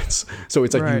performance. So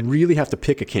it's like you really have to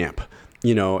pick a camp.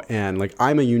 You know, and like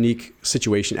I'm a unique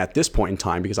situation at this point in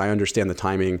time because I understand the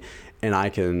timing,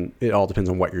 and it all depends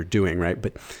on what you're doing, right?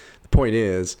 But the point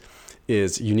is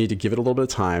you need to give it a little bit of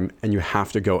time, and you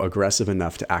have to go aggressive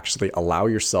enough to actually allow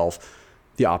yourself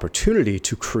the opportunity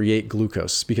to create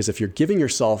glucose. Because if you're giving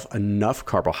yourself enough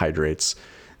carbohydrates,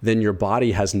 then your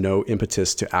body has no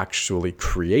impetus to actually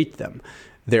create them.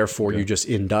 Therefore, you just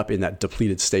end up in that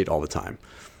depleted state all the time.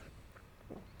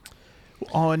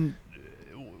 So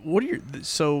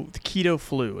the keto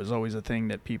flu is always a thing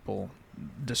that people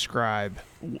describe.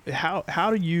 How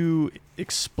do you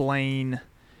explain?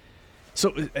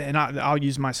 So, and I'll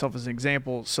use myself as an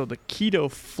example. So the keto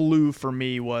flu for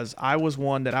me was, I was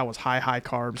one that I was high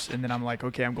carbs, and then I'm like,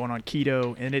 okay, I'm going on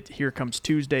keto, and here comes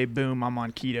Tuesday, boom, I'm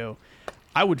on keto.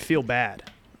 I would feel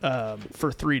bad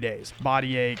for 3 days,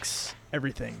 body aches,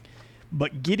 everything.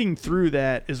 But getting through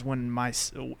that is when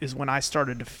I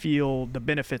started to feel the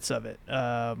benefits of it.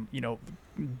 You know,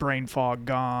 brain fog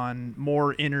gone,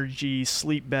 more energy,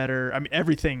 sleep better. I mean,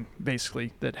 everything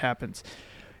basically that happens.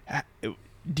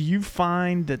 Do you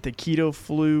find that the keto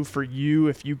flu for you,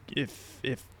 if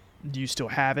do you still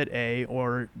have it, A,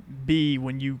 or B,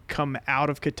 when you come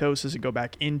out of ketosis and go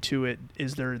back into it,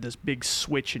 is there this big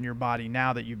switch in your body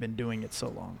now that you've been doing it so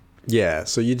long? Yeah,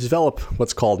 so you develop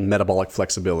what's called metabolic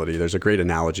flexibility. There's a great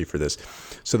analogy for this.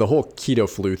 So the whole keto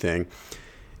flu thing,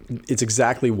 it's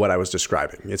exactly what I was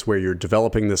describing. It's where you're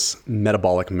developing this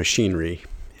metabolic machinery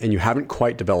and you haven't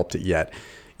quite developed it yet.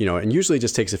 And usually it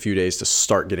just takes a few days to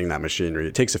start getting that machinery.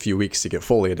 It takes a few weeks to get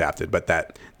fully adapted, but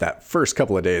that first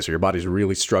couple of days where your body's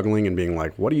really struggling and being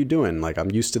like, what are you doing? Like,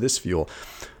 I'm used to this fuel.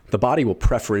 The body will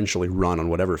preferentially run on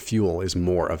whatever fuel is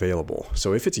more available.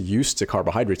 So if it's used to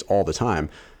carbohydrates all the time,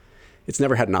 it's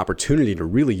never had an opportunity to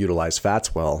really utilize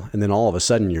fats well. And then all of a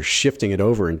sudden you're shifting it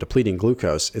over and depleting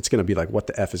glucose. It's going to be like, what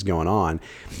the F is going on?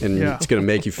 And it's going to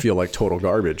make you feel like total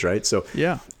garbage, right? So,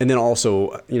 and then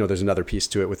also, there's another piece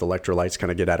to it with electrolytes kind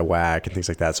of get out of whack and things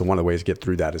like that. So one of the ways to get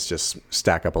through that is just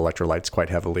stack up electrolytes quite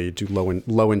heavily, do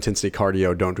low intensity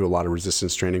cardio, don't do a lot of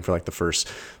resistance training for like the first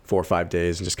 4 or 5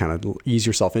 days and just kind of ease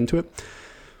yourself into it.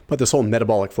 But this whole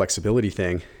metabolic flexibility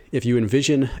thing, if you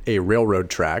envision a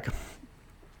railroad track,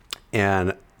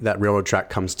 and that railroad track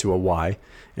comes to a Y,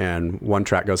 and one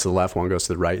track goes to the left, one goes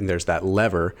to the right, and there's that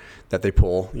lever that they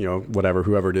pull,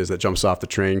 whoever it is that jumps off the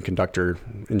train, conductor,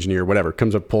 engineer, whatever,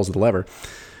 comes up, pulls the lever.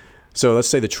 So let's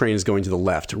say the train is going to the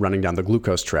left, running down the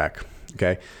glucose track,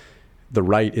 okay? The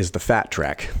right is the fat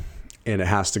track, and it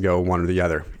has to go one or the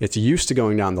other. It's used to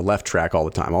going down the left track all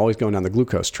the time, always going down the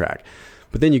glucose track.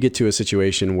 But then you get to a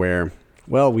situation where,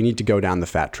 well, we need to go down the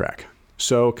fat track.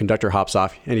 So conductor hops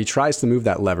off and he tries to move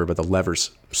that lever, but the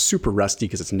lever's super rusty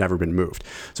because it's never been moved.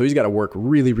 So he's got to work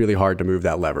really, really hard to move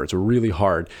that lever. It's really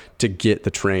hard to get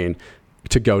the train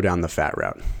to go down the fat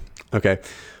route. Okay.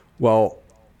 Well,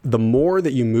 the more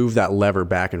that you move that lever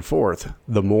back and forth,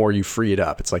 the more you free it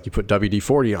up. It's like you put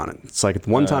WD-40 on it. It's like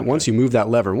once you move that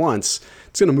lever once,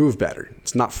 it's going to move better.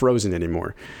 It's not frozen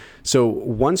anymore. So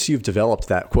once you've developed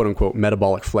that quote unquote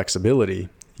metabolic flexibility,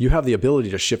 you have the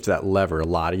ability to shift that lever a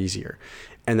lot easier.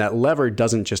 And that lever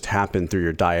doesn't just happen through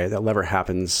your diet. That lever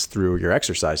happens through your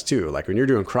exercise too. Like when you're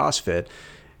doing CrossFit,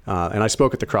 and I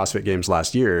spoke at the CrossFit Games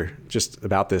last year just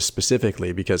about this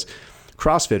specifically because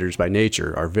CrossFitters by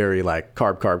nature are very like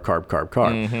carb.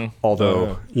 Mm-hmm.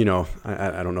 Although,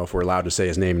 I don't know if we're allowed to say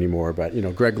his name anymore, but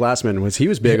Greg Glassman he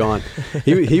was big on,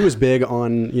 he was big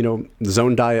on, the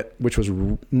zone diet, which was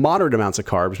moderate amounts of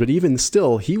carbs, but even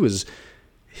still he was,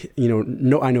 I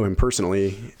know him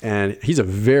personally, and he's a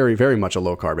very, very much a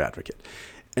low carb advocate.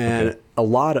 And a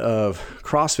lot of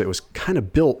CrossFit was kind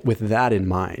of built with that in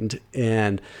mind.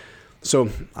 And so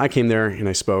I came there and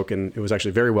I spoke, and it was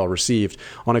actually very well received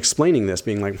on explaining this,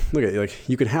 being like, look at like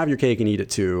you could have your cake and eat it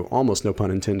too, almost no pun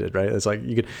intended, right? It's like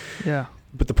you could,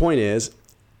 But the point is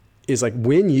like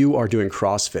when you are doing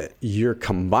CrossFit, you're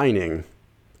combining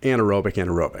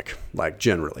anaerobic, like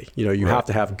generally, you have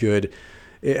to have good.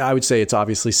 I would say it's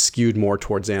obviously skewed more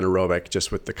towards anaerobic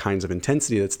just with the kinds of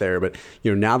intensity that's there. But,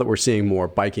 now that we're seeing more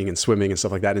biking and swimming and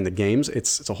stuff like that in the games,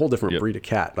 it's a whole different breed of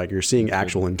cat. Like you're seeing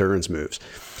actual endurance moves.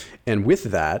 And with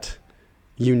that,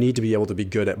 you need to be able to be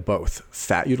good at both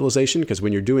fat utilization, because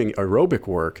when you're doing aerobic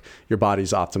work, your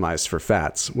body's optimized for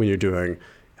fats. When you're doing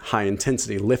high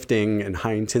intensity lifting and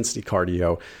high intensity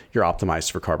cardio, you're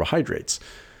optimized for carbohydrates.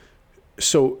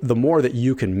 So the more that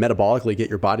you can metabolically get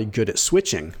your body good at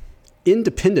switching,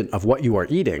 independent of what you are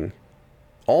eating,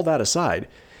 all that aside,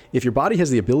 if your body has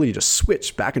the ability to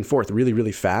switch back and forth really,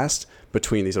 really fast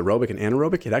between these aerobic and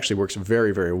anaerobic, it actually works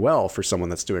very, very well for someone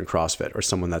that's doing CrossFit or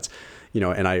someone that's,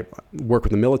 and I work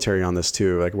with the military on this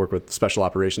too. I work with special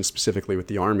operations, specifically with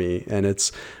the Army. And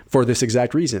it's for this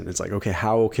exact reason. It's like, okay,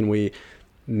 how can we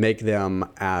make them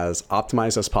as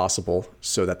optimized as possible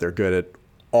so that they're good at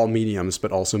all mediums,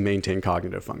 but also maintain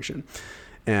cognitive function?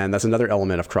 And that's another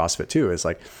element of CrossFit too, is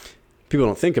like, people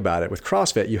don't think about it. With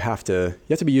CrossFit, you have to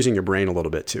be using your brain a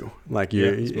little bit too. Like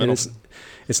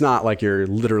it's not like you're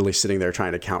literally sitting there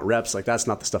trying to count reps. Like that's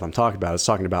not the stuff I'm talking about. It's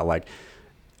talking about like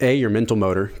your mental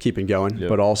motor, keeping going,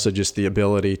 but also just the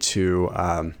ability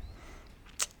to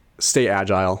stay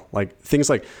agile. Like things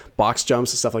like box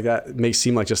jumps and stuff like that may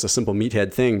seem like just a simple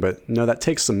meathead thing, but no, that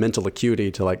takes some mental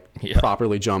acuity to like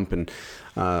properly jump and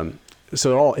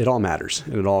so it all matters,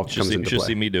 and it all comes into play. You should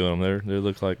see me doing them. They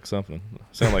look like something.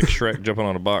 Sound like Shrek jumping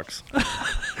on a box.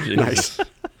 Nice.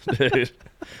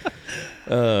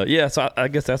 So I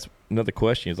guess that's another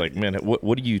question. Is like, man,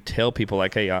 what do you tell people?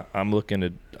 Like, hey, I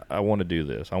want to do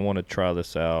this. I want to try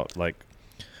this out. Like,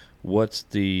 what's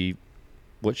the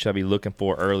what should I be looking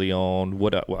for early on?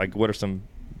 What are some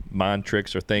mind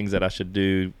tricks or things that I should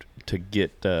do to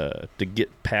get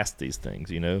past these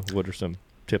things? What are some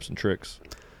tips and tricks?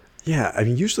 Yeah, I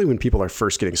mean, usually when people are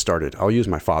first getting started, I'll use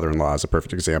my father-in-law as a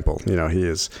perfect example. He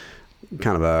is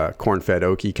kind of a corn-fed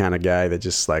okie kind of guy that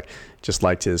just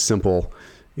liked his simple,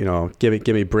 give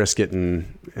me brisket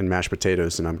and mashed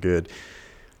potatoes and I'm good.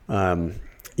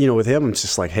 With him, it's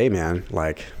just like, hey man,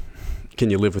 like, can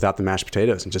you live without the mashed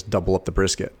potatoes and just double up the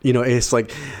brisket? It's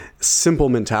like simple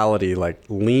mentality, like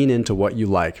lean into what you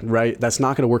like, right? That's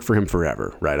not going to work for him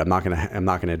forever, right? I'm not going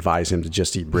to advise him to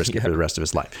just eat brisket for the rest of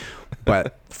his life.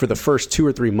 But for the first 2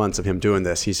 or 3 months of him doing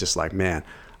this, he's just like, man,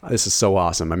 this is so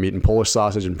awesome. I'm eating Polish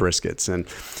sausage and briskets and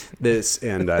this,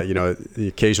 and the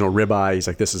occasional ribeye. He's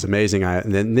like, this is amazing.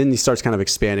 And then he starts kind of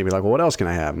expanding. He's like, well, what else can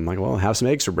I have? I'm like, well, have some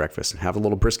eggs for breakfast and have a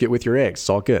little brisket with your eggs. It's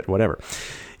all good, whatever.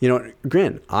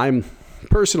 Granted,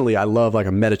 I love like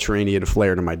a Mediterranean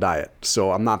flair to my diet.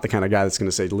 So I'm not the kind of guy that's going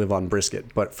to say live on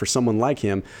brisket. But for someone like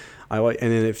him,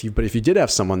 if you did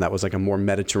have someone that was like a more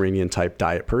Mediterranean type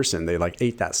diet person, they like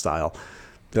ate that style.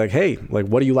 They're like, hey, like,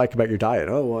 what do you like about your diet?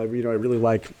 Oh, well, I really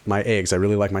like my eggs. I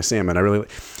really like my salmon.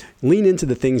 Lean into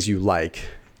the things you like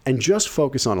and just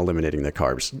focus on eliminating the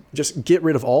carbs. Just get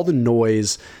rid of all the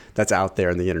noise that's out there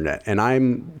on the internet. And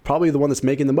I'm probably the one that's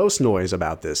making the most noise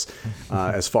about this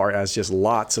as far as just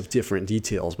lots of different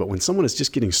details. But when someone is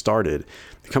just getting started,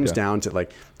 it comes down to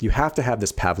like, you have to have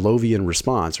this Pavlovian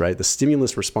response, right? The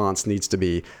stimulus response needs to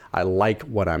be, I like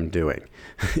what I'm doing.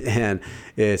 And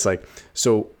it's like,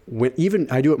 so even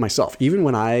I do it myself, even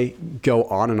when I go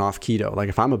on and off keto, like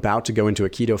if I'm about to go into a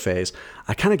keto phase,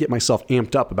 I kind of get myself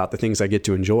amped up about the things I get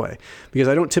to enjoy, because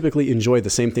I don't typically enjoy the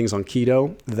same things on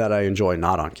keto that I enjoy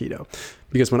not on keto.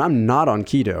 Because when I'm not on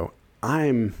keto,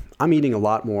 I'm eating a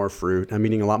lot more fruit. I'm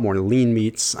eating a lot more lean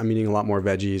meats. I'm eating a lot more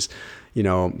veggies,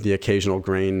 the occasional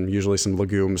grain, usually some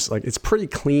legumes. Like, it's pretty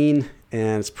clean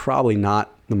and it's probably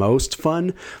not the most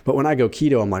fun. But when I go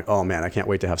keto, I'm like, oh man, I can't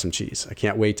wait to have some cheese. I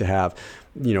can't wait to have,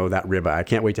 that ribeye. I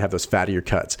can't wait to have those fattier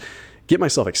cuts. Get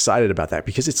myself excited about that,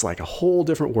 because it's like a whole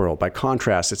different world. By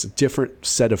contrast, it's a different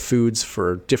set of foods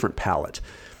for a different palate.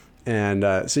 And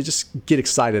so just get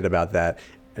excited about that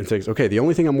and think, okay, the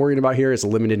only thing I'm worried about here is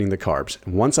eliminating the carbs.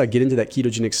 And once I get into that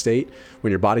ketogenic state,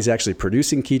 when your body's actually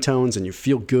producing ketones and you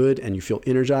feel good and you feel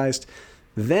energized,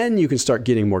 then you can start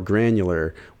getting more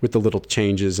granular with the little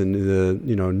changes and the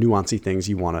nuancy things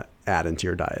you want to add into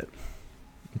your diet.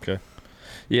 Okay.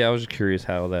 Yeah, I was just curious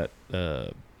how that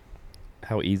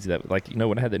how easy that, like,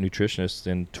 when I had that nutritionist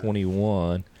in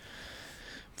 21,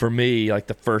 for me, like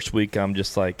the first week, I'm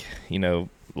just like,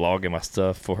 logging my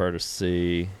stuff for her to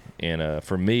see. And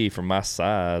for me, for my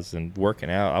size and working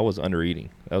out, I was under eating.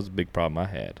 That was a big problem I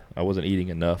had. I wasn't eating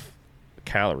enough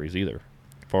calories either,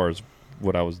 as far as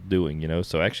what I was doing,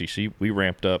 So actually, we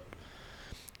ramped up,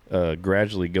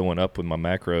 gradually going up with my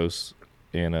macros,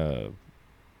 and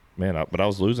but I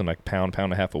was losing like pound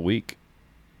and a half a week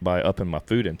by upping my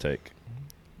food intake.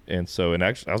 And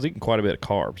actually, I was eating quite a bit of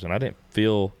carbs, and I didn't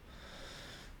feel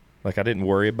like, I didn't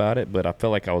worry about it, but I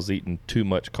felt like I was eating too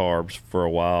much carbs for a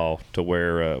while, to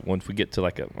where once we get to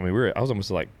like I was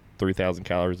almost like 3,000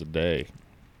 calories a day,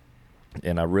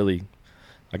 and I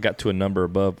got to a number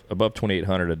above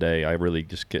 2,800 a day. I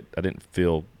didn't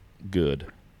feel good.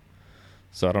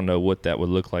 So I don't know what that would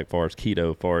look like as far as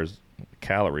keto, as far as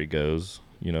calorie goes.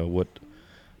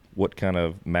 What kind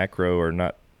of macro, or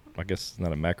not? I guess it's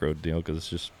not a macro deal, because it's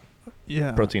just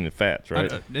protein and fats,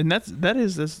 right? And that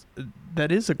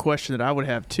is a question that I would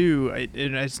have too.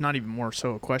 And it's not even more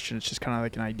so a question. It's just kind of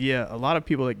like an idea. A lot of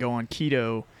people that go on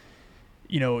keto,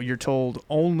 you're told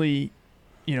only,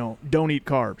 don't eat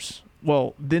carbs.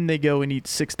 Well, then they go and eat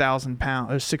 6,000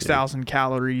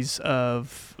 calories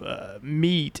of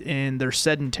meat, and they're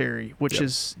sedentary, which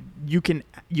is you can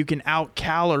out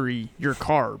calorie your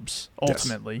carbs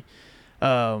ultimately. Yes.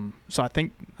 So I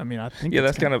think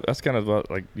that's kind of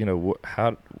like,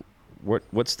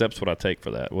 what steps would I take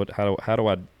for that? How do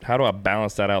I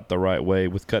balance that out the right way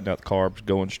with cutting out the carbs,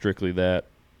 going strictly that?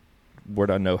 Where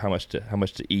do I know how much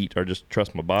to eat, or just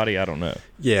trust my body? I don't know.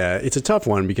 Yeah, it's a tough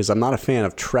one, because I'm not a fan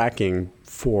of tracking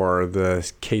for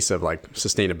the case of like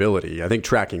sustainability. I think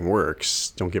tracking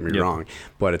works, don't get me wrong,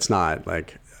 but it's not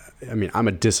like, I'm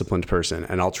a disciplined person,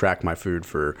 and I'll track my food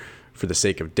for the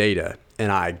sake of data,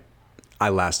 and I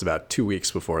last about 2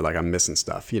 weeks before like I'm missing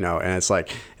stuff, and it's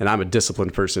like, and I'm a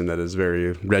disciplined person that is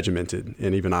very regimented,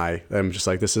 and even I'm just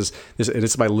like, this, and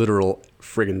it's my literal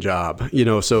friggin' job,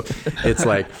 so it's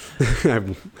like,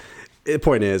 the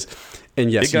point is,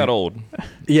 and yes, it got old.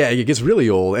 Yeah, it gets really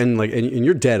old, and like, and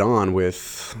you're dead on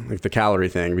with like the calorie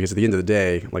thing, because at the end of the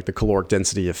day, like the caloric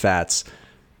density of fats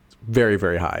very,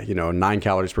 very high, 9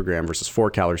 calories per gram versus 4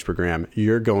 calories per gram,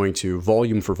 you're going to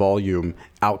volume for volume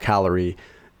out-calorie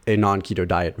a non-keto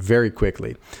diet very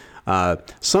quickly.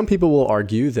 Some people will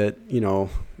argue that,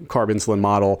 carb insulin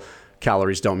model,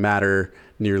 calories don't matter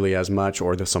nearly as much,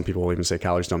 or that some people will even say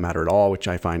calories don't matter at all, which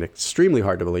I find extremely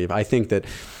hard to believe. I think that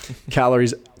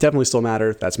calories definitely still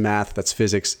matter. That's math, that's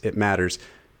physics, it matters.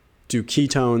 Do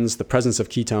ketones, the presence of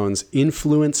ketones,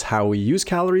 influence how we use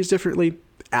calories differently?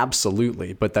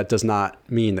 Absolutely, but that does not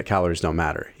mean that calories don't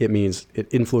matter. It means it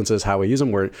influences how we use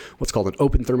them. We're what's called an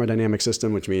open thermodynamic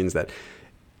system, which means that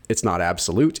it's not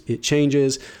absolute. It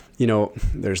changes.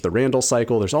 There's the Randall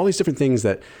cycle. There's all these different things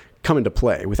that come into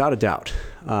play, without a doubt.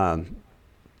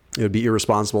 It would be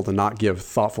irresponsible to not give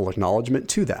thoughtful acknowledgement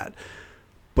to that.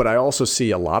 But I also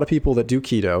see a lot of people that do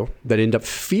keto that end up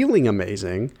feeling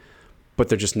amazing, but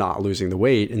they're just not losing the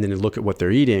weight. And then you look at what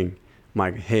they're eating. I'm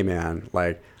like, hey man,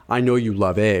 I know you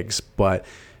love eggs, but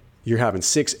you're having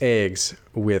 6 eggs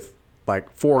with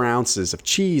 4 ounces of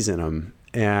cheese in them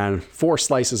and 4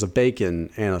 slices of bacon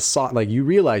and a sauce. You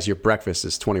realize your breakfast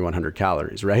is 2,100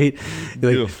 calories, right?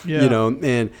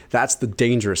 And that's the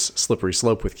dangerous slippery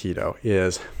slope with keto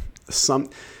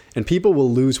and people will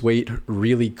lose weight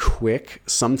really quick,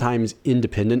 sometimes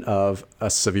independent of a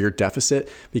severe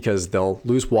deficit, because they'll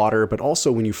lose water. But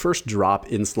also when you first drop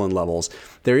insulin levels,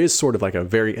 there is sort of a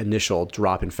very initial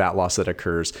drop in fat loss that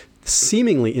occurs,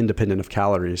 seemingly independent of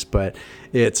calories. But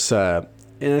it's, and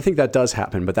I think that does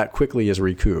happen, but that quickly is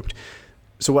recouped.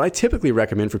 So what I typically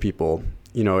recommend for people,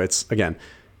 it's, again,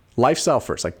 lifestyle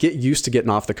first. Get used to getting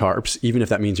off the carbs, even if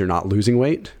that means you're not losing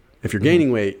weight. If you're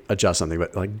gaining weight, adjust something,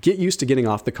 but get used to getting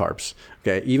off the carbs.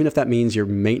 Okay. Even if that means your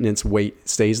maintenance weight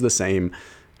stays the same,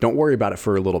 don't worry about it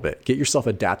for a little bit. Get yourself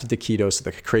adapted to keto so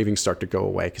the cravings start to go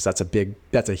away. Cause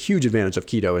that's a huge advantage of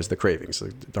keto is the cravings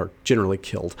are generally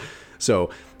killed.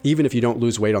 So even if you don't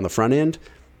lose weight on the front end,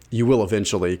 you will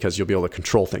eventually, cause you'll be able to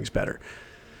control things better.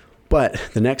 But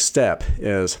the next step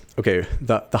is, okay,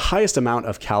 the highest amount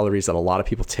of calories that a lot of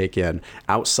people take in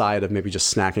outside of maybe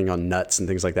just snacking on nuts and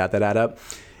things like that add up,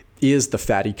 is the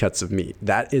fatty cuts of meat.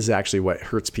 That is actually what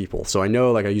hurts people. So I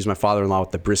know, I use my father-in-law with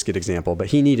the brisket example, but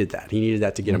he needed that. He needed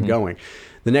that to get him going.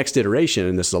 The next iteration,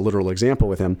 and this is a literal example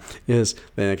with him, is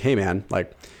hey man,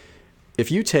 if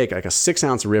you take a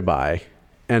 6-ounce ribeye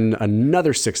and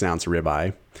another 6-ounce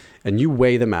ribeye and you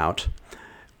weigh them out,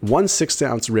 one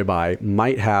 6-ounce ribeye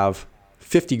might have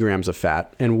 50 grams of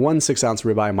fat and one 6-ounce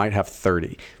ribeye might have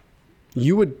 30.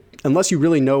 You would, unless you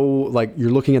really know,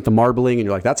 you're looking at the marbling and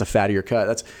you're that's a fattier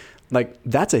cut.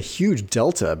 That's a huge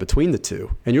delta between the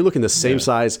two. And you're looking at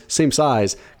the same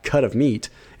size cut of meat,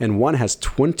 and one has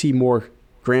 20 more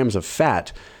grams of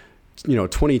fat,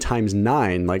 20 times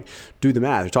 9, do the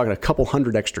math. You're talking a couple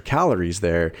hundred extra calories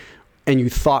there. And you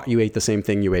thought you ate the same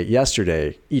thing you ate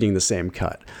yesterday, eating the same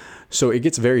cut. So it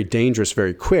gets very dangerous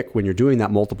very quick when you're doing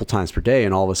that multiple times per day.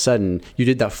 And all of a sudden you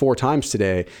did that 4 times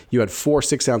today. You had 4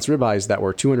 6-ounce ribeyes that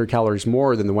were 200 calories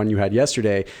more than the one you had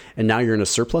yesterday. And now you're in a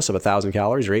surplus of 1,000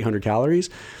 calories or 800 calories.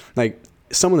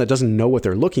 Someone that doesn't know what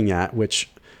they're looking at, which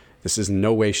this is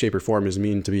no way, shape or form is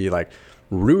mean to be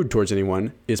rude towards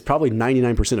anyone, is probably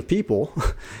 99% of people.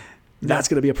 That's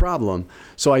going to be a problem.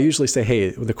 So I usually say, hey,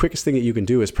 the quickest thing that you can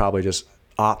do is probably just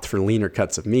opt for leaner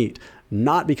cuts of meat.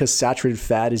 Not because saturated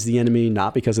fat is the enemy,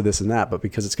 not because of this and that, but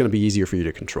because it's going to be easier for you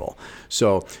to control.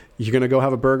 So you're going to go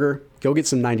have a burger, go get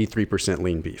some 93%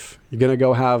 lean beef. You're going to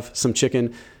go have some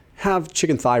chicken, have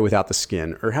chicken thigh without the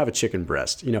skin, or have a chicken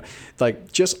breast.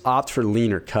 Just opt for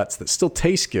leaner cuts that still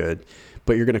taste good,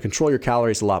 but you're going to control your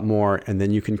calories a lot more. And then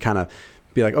you can kind of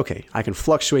be okay, I can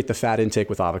fluctuate the fat intake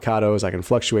with avocados. I can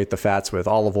fluctuate the fats with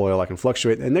olive oil. I can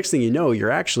fluctuate. And next thing you know,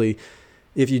 you're actually,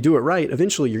 if you do it right,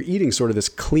 eventually you're eating sort of this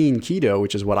clean keto,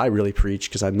 which is what I really preach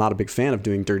because I'm not a big fan of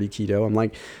doing dirty keto.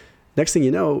 I'm next thing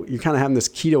you know, you're kind of having this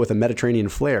keto with a Mediterranean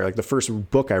flair. The first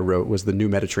book I wrote was The New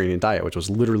Mediterranean Diet, which was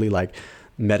literally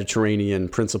Mediterranean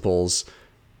principles,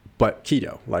 but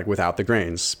keto, without the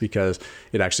grains, because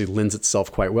it actually lends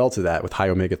itself quite well to that with high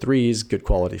omega-3s, good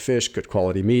quality fish, good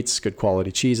quality meats, good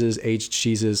quality cheeses, aged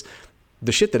cheeses,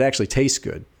 the shit that actually tastes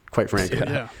good. Quite frankly,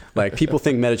 people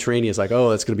think Mediterranean is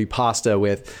oh, it's going to be pasta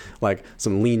with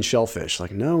some lean shellfish.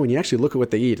 No, when you actually look at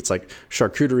what they eat, it's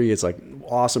charcuterie. It's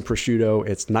awesome prosciutto.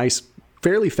 It's nice,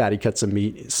 fairly fatty cuts of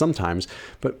meat sometimes,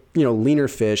 but leaner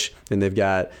fish. And they've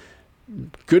got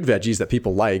good veggies that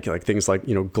people like things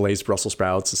glazed Brussels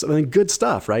sprouts. Good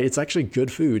stuff, right? It's actually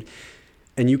good food,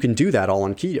 and you can do that all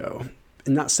on keto.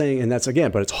 I'm not saying, and that's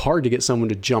again, but it's hard to get someone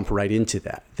to jump right into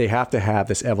that. They have to have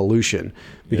this evolution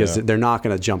because they're not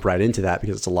going to jump right into that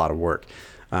because it's a lot of work.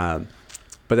 But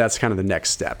But that's kind of the next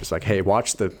step. It's like, hey,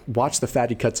 watch the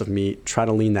fatty cuts of meat. Try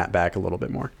to lean that back a little bit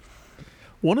more.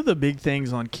 One of the big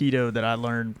things on keto that I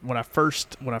learned when I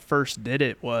first did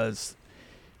it was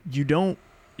you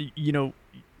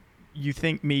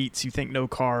think meats, you think no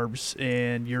carbs,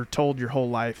 and you're told your whole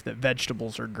life that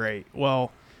vegetables are great.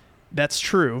 Well, that's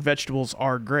true. Vegetables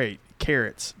are great.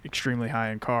 Carrots, extremely high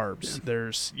in carbs.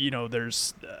 There's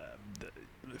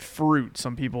fruit.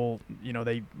 Some people,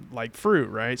 they like fruit,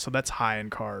 right? So that's high in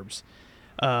carbs.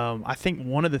 I think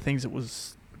one of the things that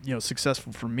was,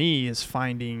 successful for me is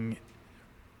finding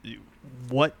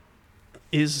what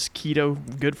is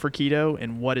good for keto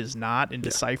and what is not, and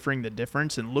deciphering the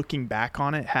difference and looking back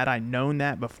on it. Had I known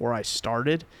that before I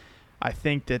started, I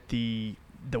think that the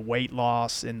weight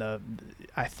loss and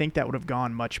I think that would have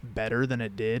gone much better than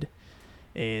it did.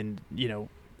 And,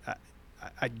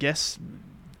 I guess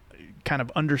kind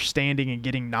of understanding and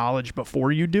getting knowledge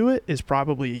before you do it is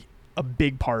probably a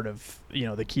big part of,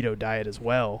 the keto diet as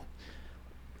well.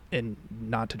 And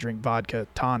not to drink vodka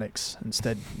tonics,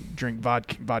 instead drink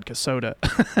vodka soda.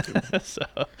 So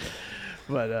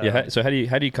how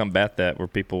do you combat that where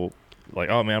people like,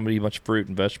 oh man, I'm gonna eat a bunch of fruit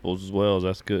and vegetables as well?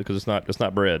 That's good because it's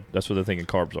not bread. That's what they're thinking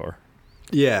carbs are.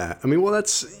 Yeah, I mean, well,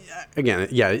 that's again,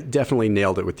 it definitely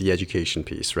nailed it with the education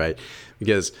piece, right?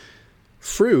 Because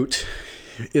fruit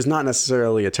is not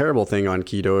necessarily a terrible thing on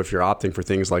keto if you're opting for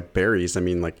things like berries. I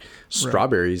mean, like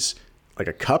strawberries. Right. Like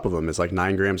a cup of them is like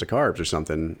 9 grams of carbs or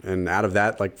something. And out of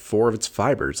that, like 4 of it's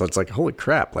fibers. So it's like, holy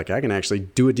crap. Like I can actually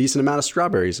do a decent amount of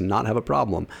strawberries and not have a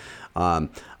problem. I'm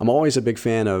always a big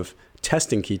fan of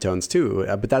testing ketones too,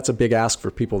 but that's a big ask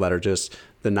for people that are just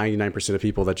the 99% of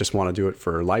people that just want to do it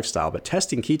for lifestyle. But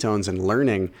testing ketones and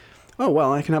learning, oh,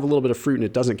 well, I can have a little bit of fruit and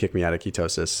it doesn't kick me out of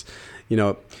ketosis.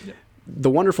 The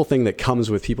wonderful thing that comes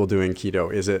with people doing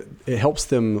keto is it helps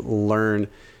them learn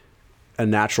a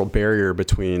natural barrier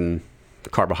between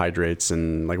carbohydrates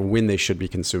and like when they should be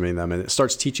consuming them. And it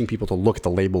starts teaching people to look at the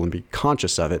label and be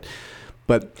conscious of it.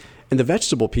 But in the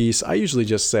vegetable piece, I usually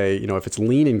just say, if it's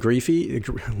lean and greasy, if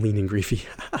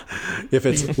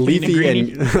it's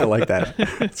leafy and I like that.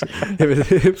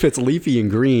 If it's leafy and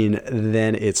green,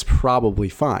 then it's probably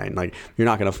fine. Like you're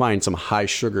not going to find some high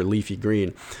sugar leafy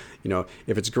green.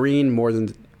 If it's green, more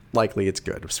than likely it's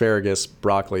good. Asparagus,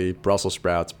 broccoli, Brussels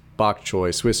sprouts, bok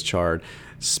choy, Swiss chard,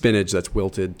 spinach that's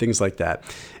wilted, things like that.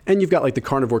 And you've got like the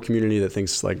carnivore community that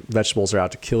thinks like vegetables are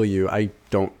out to kill you. I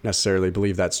don't necessarily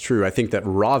believe that's true. I think that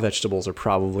raw vegetables are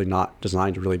probably not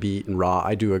designed to really be eaten raw.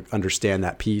 I do understand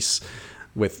that piece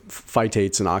with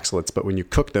phytates and oxalates, but when you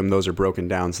cook them, those are broken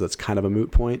down. So that's kind of a moot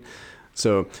point.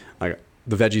 So like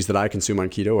the veggies that I consume on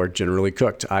keto are generally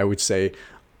cooked. I would say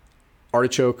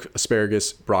artichoke,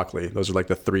 asparagus, broccoli. Those are like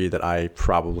the 3 that I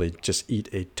probably just eat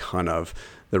a ton of.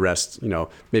 The rest,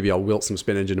 maybe I'll wilt some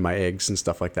spinach into my eggs and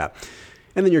stuff like that.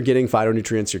 And then you're getting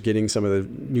phytonutrients, you're getting some of the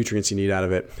nutrients you need out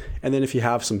of it. And then if you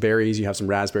have some berries, you have some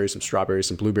raspberries, some strawberries,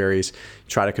 some blueberries,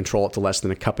 try to control it to less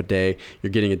than a cup a day.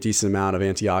 You're getting a decent amount of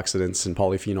antioxidants and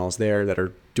polyphenols there that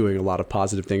are doing a lot of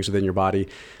positive things within your body.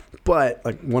 But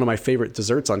like one of my favorite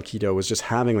desserts on keto was just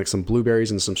having like some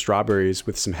blueberries and some strawberries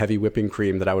with some heavy whipping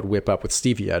cream that I would whip up with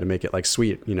stevia to make it like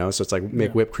sweet, So it's like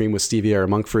make whipped cream with stevia or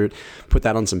monk fruit, put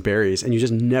that on some berries, and you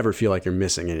just never feel like you're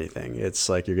missing anything. It's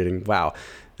like you're getting, wow,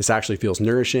 this actually feels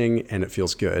nourishing and it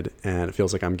feels good. And it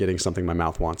feels like I'm getting something my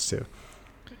mouth wants to.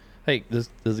 Hey, does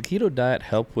the keto diet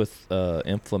help with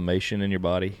inflammation in your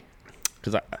body?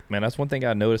 Because, that's one thing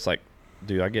I noticed, like,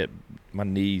 dude, I get my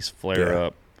knees flare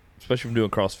up. Especially from doing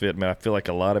CrossFit, man, I feel like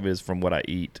a lot of it is from what I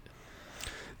eat.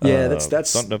 Yeah,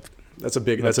 that's a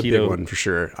big one for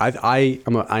sure. I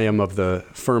am of the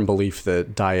firm belief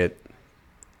that diet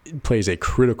plays a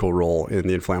critical role in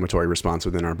the inflammatory response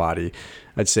within our body.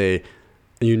 I'd say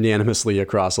unanimously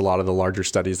across a lot of the larger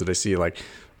studies that I see, like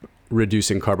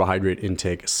reducing carbohydrate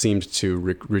intake seemed to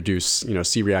reduce,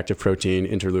 C-reactive protein,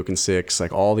 interleukin-6,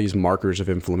 like all these markers of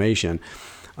inflammation.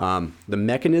 The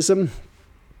mechanism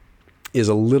is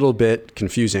a little bit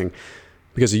confusing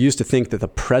because you used to think that the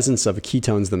presence of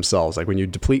ketones themselves, like when you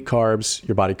deplete carbs,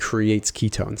 your body creates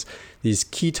ketones. These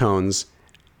ketones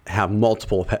have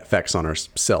multiple effects on our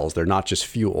cells. They're not just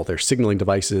fuel. They're signaling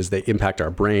devices. They impact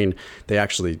our brain. They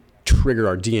actually trigger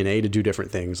our DNA to do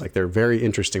different things. Like they're very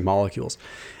interesting molecules.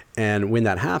 And when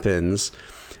that happens,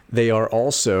 they are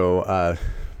also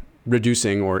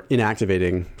reducing or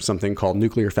inactivating something called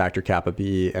nuclear factor kappa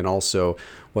B and also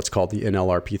what's called the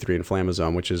NLRP3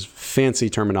 inflammasome, which is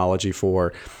fancy terminology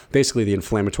for basically the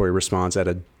inflammatory response at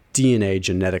a DNA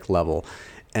genetic level.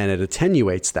 And it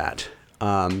attenuates that.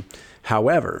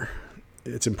 However,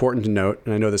 it's important to note,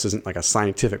 and I know this isn't like a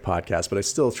scientific podcast, but I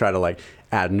still try to like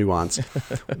add nuance.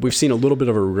 We've seen a little bit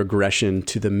of a regression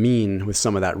to the mean with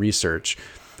some of that research,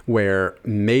 where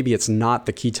maybe it's not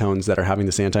the ketones that are having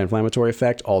this anti-inflammatory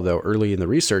effect, although early in the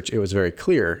research, it was very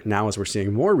clear. Now, as we're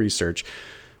seeing more research,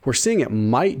 we're seeing it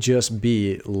might just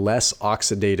be less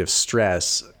oxidative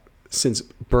stress, since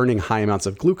burning high amounts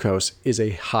of glucose is a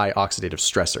high oxidative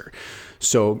stressor.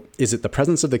 So is it the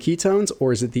presence of the ketones,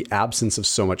 or is it the absence of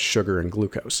so much sugar and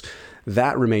glucose?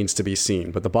 That remains to be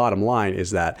seen. But the bottom line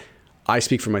is that I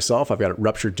speak for myself. I've got a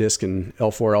ruptured disc in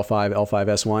L4, L5,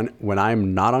 L5S1. When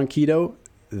I'm not on keto,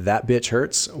 that bitch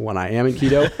hurts. When I am in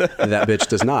keto, that bitch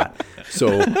does not.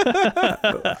 So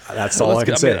that's all I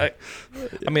can say.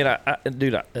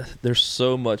 Dude, there's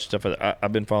so much stuff.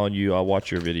 I've been following you. I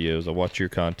watch your videos. I watch your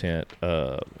content.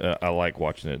 I like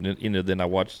watching it. And, then I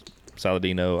watch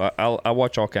Saladino. I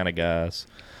watch all kind of guys.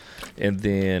 And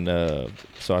then,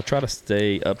 so I try to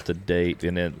stay up to date.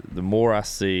 And then the more I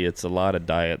see, it's a lot of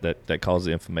diet that causes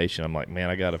inflammation. I'm like, man,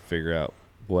 I got to figure out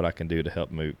what I can do to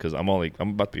help move, because I'm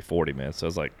about to be 40, man. So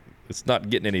it's like, it's not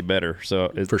getting any better.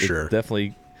 So it's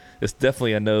definitely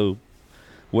I know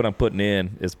what I'm putting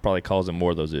in is probably causing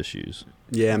more of those issues.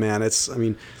 Yeah, man.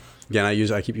 Again,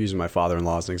 I keep using my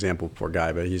father-in-law as an example, poor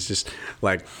guy, but he's just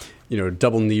like,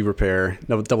 double knee repair,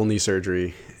 double knee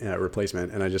surgery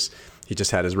replacement, and he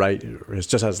just had his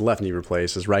left knee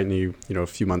replaced, his right knee, a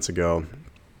few months ago.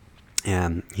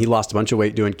 And he lost a bunch of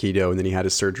weight doing keto, and then he had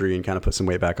his surgery and kind of put some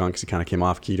weight back on because he kind of came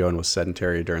off keto and was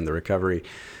sedentary during the recovery.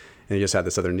 And he just had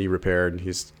this other knee repaired. And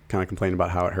he's kind of complaining about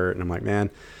how it hurt. And I'm like,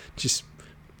 man,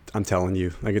 I'm telling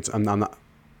you, like I'm not,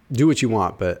 do what you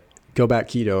want, but go back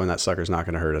keto and that sucker's not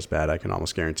going to hurt us bad. I can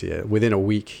almost guarantee it. Within a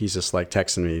week, he's just like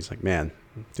texting me. He's like, man,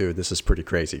 dude, this is pretty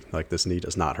crazy. Like, this knee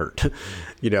does not hurt.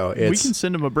 We can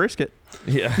send him a brisket.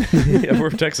 Yeah. Yeah,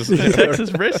 we're Texas. Texas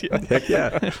brisket. Heck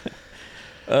yeah.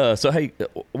 So, hey,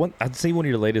 I'd seen one of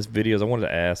your latest videos. I wanted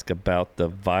to ask about the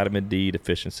vitamin D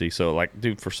deficiency. So, like,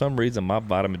 dude, for some reason, my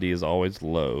vitamin D is always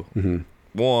low. Mm-hmm.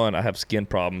 One, I have skin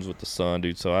problems with the sun,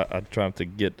 dude. So I try not to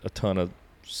get a ton of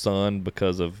sun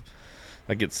because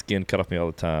I get skin cut off me all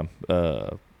the time.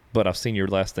 But I've seen your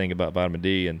last thing about vitamin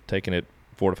D and taking it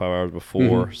 4 to 5 hours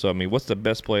before. Mm-hmm. So, I mean, what's the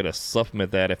best way to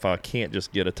supplement that if I can't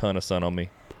just get a ton of sun on me?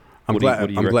 I'm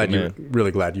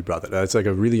really glad you brought that up. It's like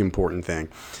a really important thing.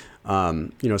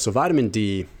 So vitamin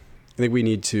D, I think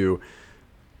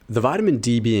the vitamin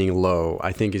D being low,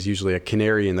 I think is usually a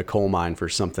canary in the coal mine for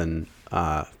something,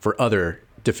 for other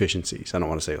deficiencies. I don't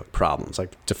want to say like problems,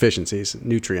 like deficiencies,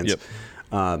 nutrients.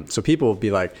 Yep. So people will be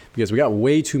like, because we got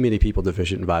way too many people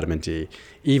deficient in vitamin D,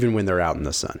 even when they're out in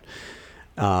the sun.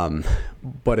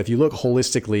 But if you look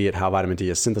holistically at how vitamin D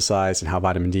is synthesized and how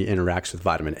vitamin D interacts with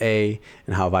vitamin A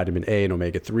and how vitamin A and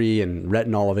omega-3 and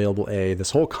retinol available A, this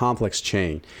whole complex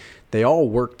chain, they all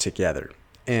work together.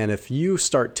 And if you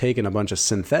start taking a bunch of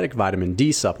synthetic vitamin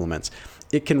D supplements,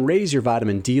 it can raise your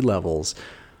vitamin D levels.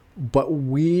 But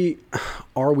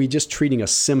are we just treating a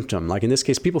symptom? Like in this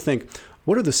case, people think,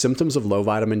 what are the symptoms of low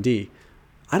vitamin D?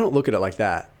 I don't look at it like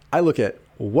that. I look at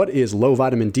what is low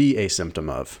vitamin D a symptom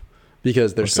of?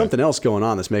 Because there's something else going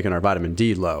on that's making our vitamin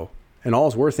D low. And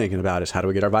all we're thinking about is how do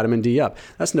we get our vitamin D up?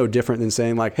 That's no different than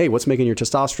saying like, hey, what's making your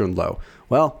testosterone low?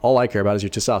 Well, all I care about is your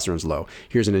testosterone's low.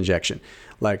 Here's an injection.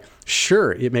 Like,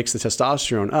 sure, it makes the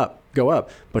testosterone go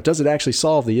up, but does it actually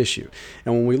solve the issue?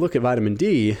 And when we look at vitamin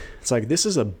D, it's like, this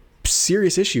is a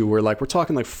serious issue where like we're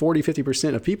talking like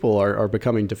 40-50% of people are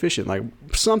becoming deficient. Like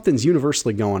something's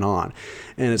universally going on.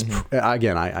 And it's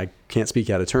again, I can't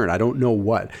speak out of turn. I don't know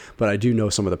what, but I do know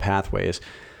some of the pathways.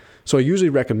 So I usually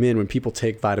recommend when people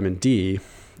take vitamin D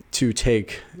to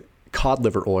take cod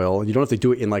liver oil. You don't have to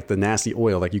do it in like the nasty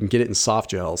oil. Like you can get it in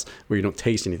soft gels where you don't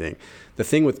taste anything. The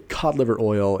thing with cod liver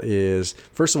oil is,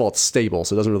 first of all, it's stable.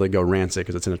 So it doesn't really go rancid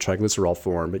because it's in a triglycerol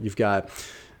form, but you've got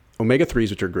omega-3s,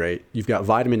 which are great. You've got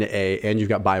vitamin A and you've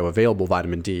got bioavailable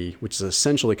vitamin D, which is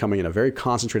essentially coming in a very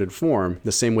concentrated form,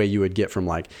 the same way you would get from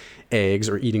like eggs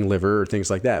or eating liver or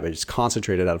things like that, but it's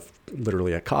concentrated out of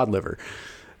literally a cod liver.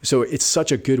 So it's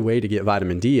such a good way to get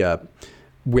vitamin D up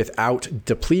without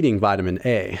depleting vitamin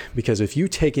A, because if you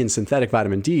take in synthetic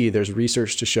vitamin D, there's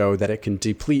research to show that it can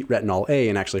deplete retinol A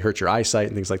and actually hurt your eyesight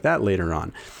and things like that later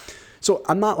on. So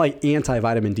I'm not like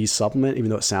anti-vitamin D supplement,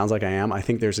 even though it sounds like I am. I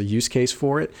think there's a use case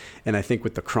for it. And I think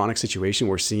with the chronic situation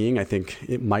we're seeing, I think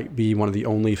it might be one of the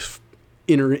only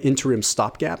interim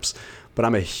stopgaps. But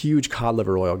I'm a huge cod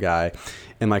liver oil guy.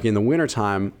 And like in the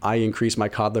wintertime, I increase my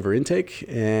cod liver intake.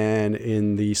 And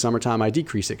in the summertime, I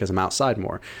decrease it because I'm outside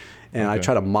more. And I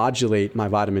try to modulate my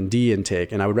vitamin D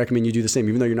intake. And I would recommend you do the same,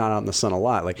 even though you're not out in the sun a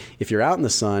lot. Like if you're out in the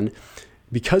sun,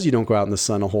 because you don't go out in the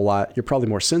sun a whole lot, you're probably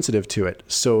more sensitive to it.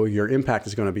 So your impact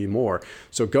is going to be more.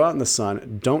 So go out in the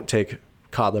sun. Don't take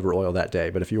cod liver oil that day.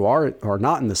 But if you are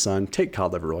not in the sun, take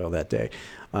cod liver oil that day.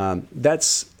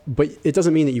 But it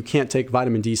doesn't mean that you can't take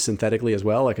vitamin D synthetically as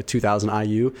well, like a 2000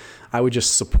 IU. I would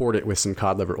just support it with some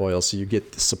cod liver oil so you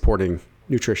get the supporting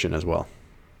nutrition as well.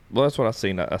 Well, that's what I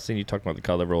seen. I seen you talking about the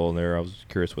cod liver oil in there. I was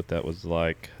curious what that was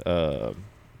like.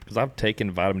 Because I've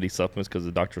taken vitamin D supplements because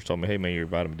the doctors told me, hey, man, you're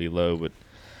vitamin D low. But,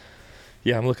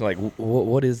 yeah, I'm looking like,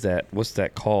 what is that? What's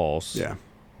that cause? Yeah.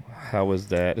 How is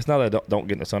that? It's not that I don't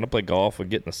get in the sun. I play golf and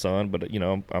get in the sun, but,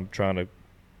 I'm trying to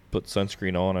put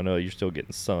sunscreen on. I know you're still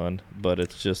getting sun, but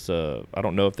it's just I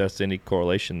don't know if that's any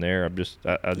correlation there. I just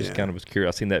kind of was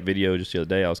curious. I seen that video just the other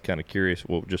day. I was kind of curious.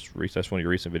 Well, that's one of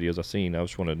your recent videos I seen. I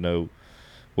just wanted to know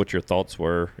what your thoughts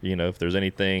were. If there's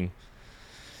anything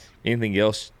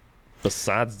else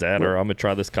besides that, or I'm gonna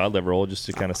try this cod liver oil just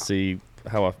to kind of see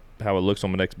how it looks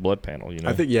on my next blood panel.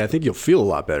 I think you'll feel a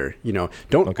lot better.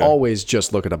 Don't always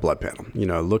just look at a blood panel.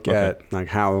 Look at like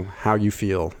how you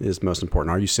feel is most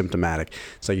important. Are you symptomatic?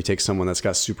 So you take someone that's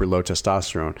got super low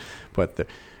testosterone, but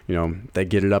they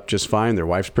get it up just fine. Their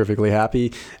wife's perfectly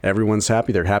happy. Everyone's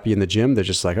happy. They're happy in the gym. They're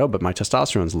just like, oh, but my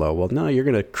testosterone's low. Well, no, you're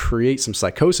going to create some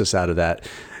psychosis out of that.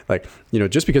 Like,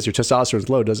 just because your testosterone's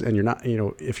low and you're not,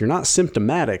 if you're not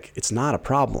symptomatic, it's not a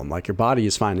problem. Like your body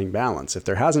is finding balance. If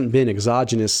there hasn't been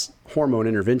exogenous hormone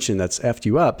intervention that's effed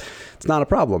you up, it's not a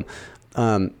problem.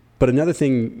 But another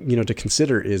thing, to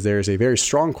consider is there's a very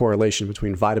strong correlation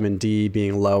between vitamin D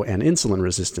being low and insulin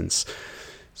resistance.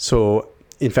 So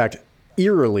in fact,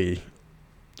 eerily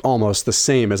almost the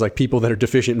same as like people that are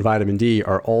deficient in vitamin D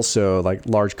are also like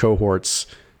large cohorts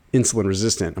insulin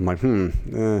resistant. I'm like,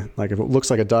 like if it looks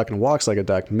like a duck and walks like a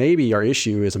duck, maybe our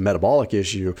issue is a metabolic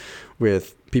issue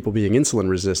with people being insulin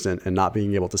resistant and not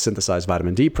being able to synthesize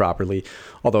vitamin D properly,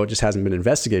 although it just hasn't been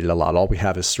investigated a lot. All we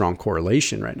have is strong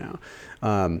correlation right now.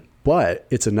 But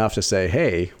it's enough to say,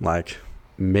 hey, like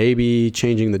maybe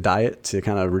changing the diet to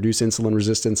kind of reduce insulin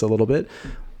resistance a little bit,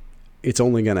 it's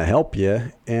only going to help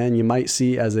you, and you might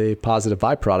see as a positive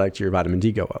byproduct your vitamin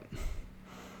D go up.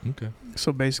 Okay.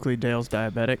 So basically, Dale's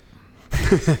diabetic.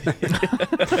 Pre-diabetic.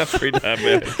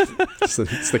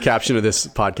 It's the caption of this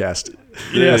podcast.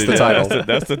 Yeah, that's the title.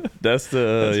 That's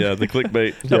the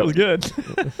clickbait. That was good.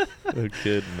 Oh,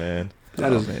 good, man.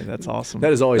 That's awesome.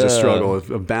 That is always a struggle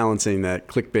of balancing that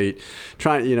clickbait.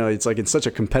 It's like in such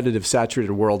a competitive,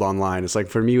 saturated world online. It's like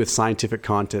for me with scientific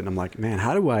content, I'm like, man,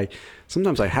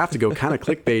 sometimes I have to go kind of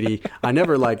clickbaity. I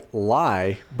never like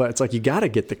lie, but it's like you got to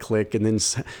get the click. And then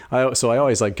I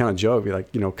always like kind of joke, be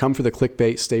like, come for the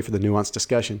clickbait, stay for the nuanced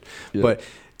discussion. Yeah. But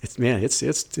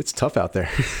it's tough out there.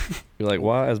 You're like,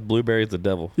 why is blueberries the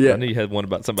devil? Yeah. I knew you had one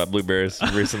about something about blueberries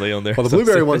recently on there. Well, the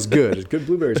blueberry one's good. Good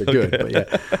blueberries are good,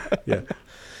 but yeah.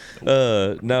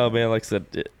 No, man, like I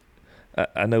said,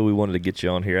 I know we wanted to get you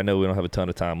on here. I know we don't have a ton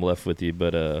of time left with you,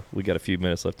 but we got a few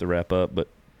minutes left to wrap up. But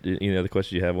any other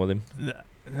questions you have with him?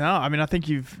 No, I mean, I think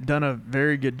you've done a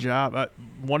very good job.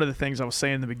 One of the things I was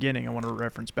saying in the beginning I want to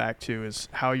reference back to is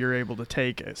how you're able to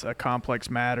take a complex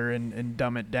matter and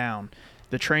dumb it down.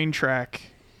 The train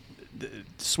track,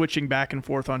 switching back and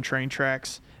forth on train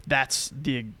tracks, that's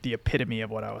the epitome of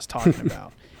what I was talking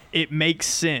about. It makes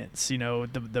sense,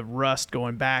 the rust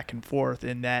going back and forth,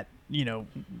 and that,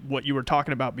 what you were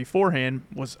talking about beforehand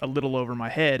was a little over my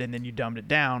head, and then you dumbed it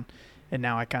down, and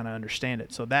now I kind of understand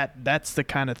it. So that's the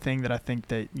kind of thing that I think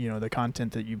that, the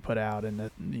content that you put out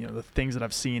and the things that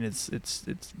I've seen, it's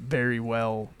very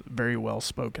well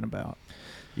spoken about.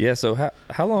 Yeah. So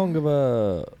how long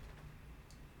of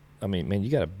I mean, man, you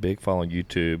got a big following on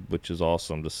YouTube, which is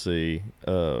awesome to see.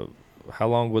 How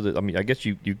long was it? I mean, I guess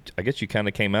you kind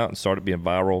of came out and started being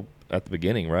viral at the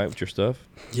beginning, right, with your stuff?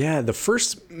 Yeah, the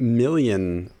first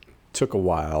million took a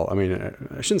while. I mean,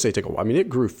 I shouldn't say took a while. I mean, it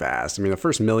grew fast. I mean, the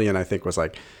first million I think was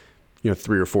like,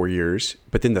 3 or 4 years.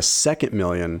 But then the second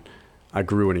million, I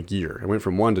grew in a year. I went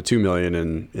from 1 to 2 million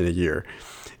in a year,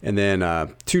 and then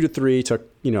 2 to 3 took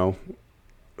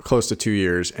close to 2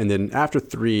 years, and then after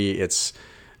 3,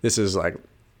 this is like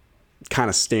kind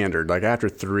of standard. Like after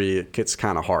 3, it gets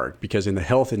kind of hard because in the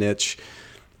health niche,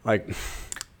 like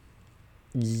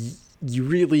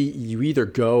you either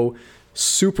go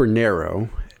super narrow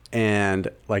and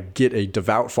like get a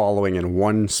devout following in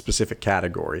one specific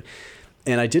category.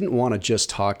 And I didn't want to just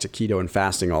talk to keto and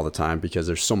fasting all the time because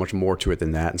there's so much more to it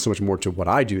than that and so much more to what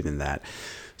I do than that.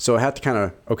 So I had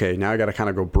to now I got to kind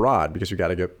of go broad because we got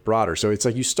to get broader. So it's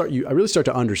like I really start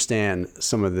to understand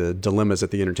some of the dilemmas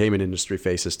that the entertainment industry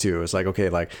faces too. It's like,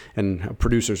 and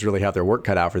producers really have their work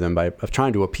cut out for them of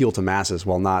trying to appeal to masses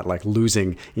while not like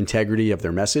losing integrity of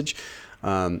their message.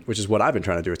 which is what I've been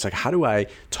trying to do. It's like, how do I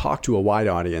talk to a wide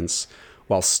audience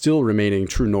while still remaining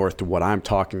true north to what I'm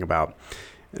talking about?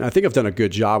 And I think I've done a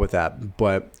good job with that,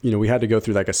 but we had to go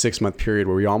through like a 6-month period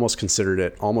where we almost considered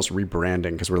it almost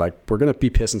rebranding, because we're going to be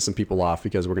pissing some people off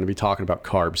because we're going to be talking about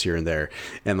carbs here and there.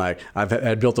 And like,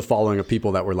 I've built a following of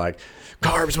people that were like,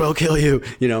 carbs will kill you,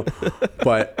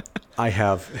 but I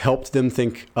have helped them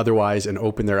think otherwise and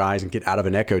open their eyes and get out of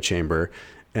an echo chamber.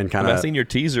 And kind of, I seen your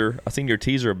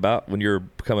teaser about when you're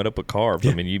coming up with carbs.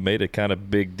 Yeah. I mean, you made a kind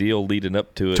of big deal leading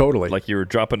up to it. Totally. Like you were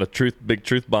dropping a big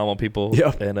truth bomb on people.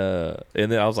 Yeah. And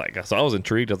then I was like, so I was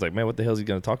intrigued. I was like, man, what the hell is he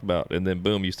going to talk about? And then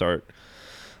boom, you start,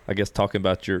 I guess, talking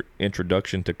about your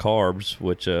introduction to carbs,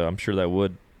 which I'm sure that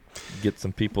would get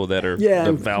some people that are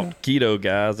devout keto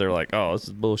guys. They're like, oh, this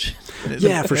is bullshit.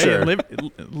 Yeah, for sure.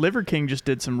 Liver King just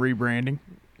did some rebranding.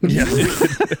 Yeah.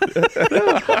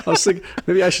 I was thinking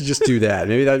maybe I should just do that.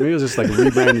 Maybe it was just like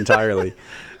rebrand entirely.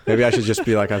 Maybe I should just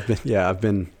be like, I've been.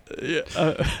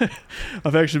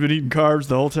 I've actually been eating carbs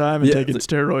the whole time and taking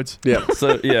steroids. Yeah.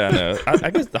 So yeah, I know. I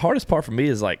guess the hardest part for me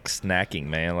is like snacking,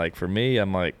 man. Like for me,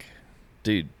 I'm like,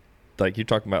 dude, like you're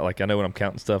talking about, like I know when I'm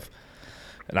counting stuff,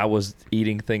 and I was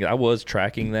eating things, I was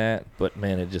tracking that, but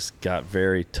man, it just got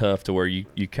very tough to where you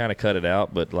kind of cut it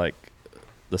out, but like.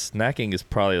 The snacking is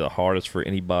probably the hardest for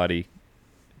anybody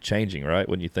changing, right?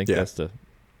 When you think that's the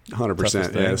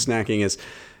 100%. Yeah, snacking is,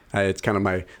 it's kind of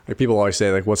like people always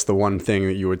say, like, what's the one thing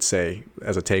that you would say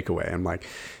as a takeaway? I'm like,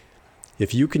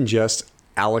 if you can just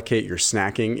allocate your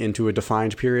snacking into a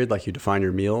defined period, like you define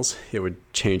your meals, it would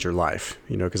change your life,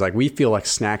 because like we feel like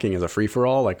snacking is a free for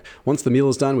all. Like once the meal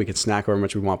is done, we can snack however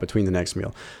much we want between the next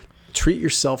meal. Treat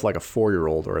yourself like a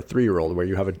 4-year-old or a 3-year-old where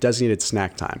you have a designated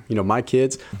snack time. My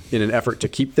kids, in an effort to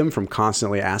keep them from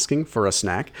constantly asking for a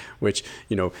snack, which,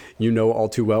 all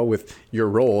too well with your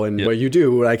role and what you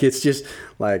do, like, it's just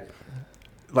like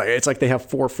it's like they have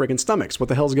 4 friggin' stomachs. What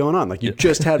the hell's going on? Like you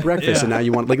just had breakfast and now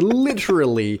you want, like,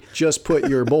 literally just put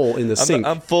your bowl in the sink.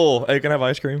 I'm full. Hey, can I have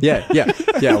ice cream? Yeah.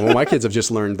 Well, my kids have just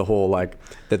learned the whole, like,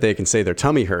 that they can say their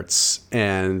tummy hurts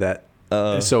and that,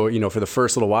 so, for the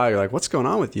first little while, you're like, what's going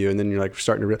on with you? And then you're like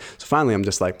starting to so finally, I'm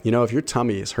just like, if your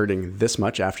tummy is hurting this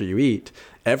much after you eat,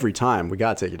 every time we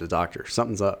got to take you to the doctor.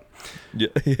 Something's up. Yeah.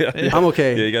 I'm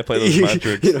okay. Yeah, you got to play those mind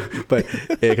tricks. But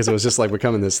because it was just like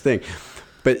becoming this thing.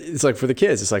 But it's like for the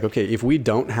kids, it's like, okay, if we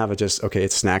don't have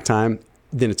it's snack time,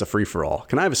 then it's a free for all.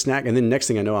 Can I have a snack? And then next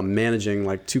thing I know, I'm managing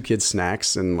like 2 kids'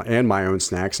 snacks and my own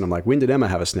snacks. And I'm like, when did Emma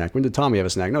have a snack? When did Tommy have a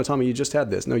snack? No, Tommy, you just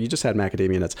had this. No, you just had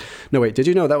macadamia nuts. No, wait, did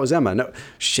you know that was Emma? No,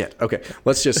 shit. Okay,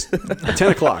 let's just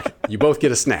 10 o'clock. You both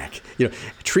get a snack.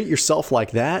 Treat yourself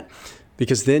like that.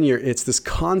 Because then it's this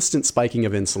constant spiking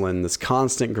of insulin, this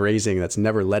constant grazing that's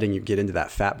never letting you get into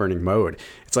that fat burning mode.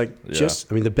 It's like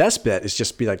the best bet is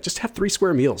just be like, just have 3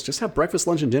 square meals. Just have breakfast,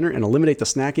 lunch, and dinner and eliminate the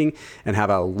snacking and have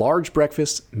a large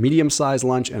breakfast, medium-sized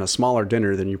lunch, and a smaller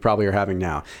dinner than you probably are having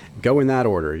now. Go in that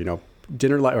order,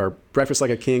 dinner or breakfast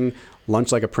like a king,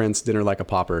 lunch like a prince, dinner like a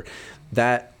pauper.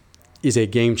 That is a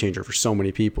game changer for so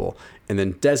many people. And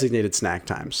then designated snack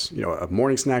times, a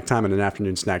morning snack time and an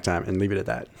afternoon snack time, and leave it at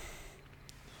that.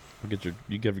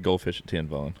 You get your goldfish at 10,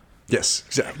 Vaughn. Yes,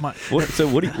 exactly.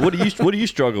 What do you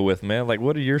struggle with, man? Like,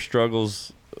 what are your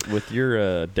struggles with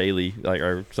your daily, like,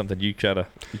 or something you try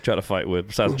to fight with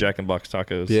besides Jack in Box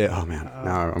tacos? Yeah. Oh man,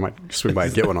 now I might swing by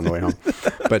and get one on the way home.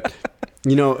 But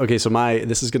okay, so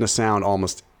this is gonna sound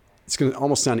almost sound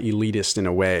elitist in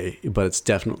a way, but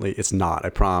it's not. I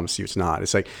promise you, it's not.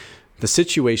 It's like the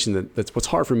situation that's what's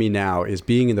hard for me now is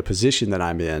being in the position that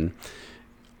I'm in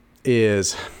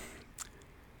is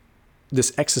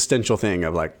this existential thing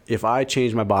of like, if I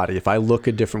change my body, if I look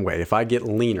a different way, if I get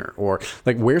leaner, or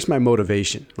like, where's my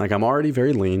motivation? Like, I'm already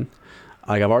very lean.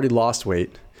 Like, I've already lost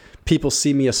weight. People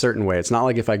see me a certain way. It's not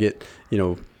like if I get,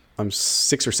 I'm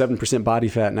 6 or 7% body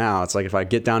fat now. It's like, if I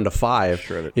get down to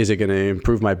 5, is it going to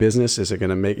improve my business? Is it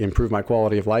going to improve my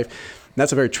quality of life? And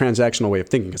that's a very transactional way of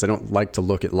thinking, because I don't like to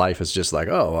look at life as just like,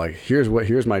 oh, like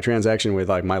here's my transaction with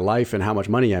like my life and how much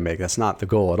money I make. That's not the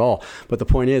goal at all. But the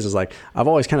point is like, I've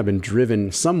always kind of been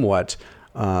driven somewhat,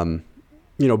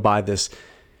 by this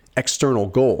external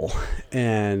goal.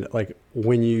 And like,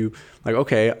 when you like,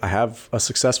 okay, I have a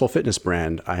successful fitness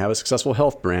brand, I have a successful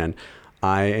health brand,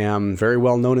 I am very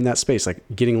well known in that space. Like,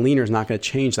 getting leaner is not going to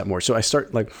change that more. So I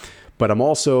start like, but I'm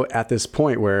also at this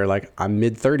point where like I'm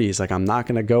mid-30s, like I'm not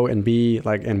going to go and be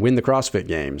like and win the CrossFit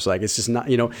games. Like, it's just not,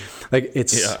 like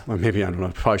it's, well, maybe I don't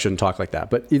know, probably shouldn't talk like that.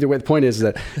 But either way, the point is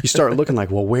that you start looking like,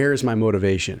 well, where is my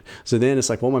motivation? So then it's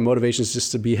like, well, my motivation is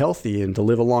just to be healthy and to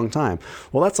live a long time.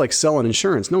 Well, that's like selling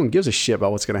insurance. No one gives a shit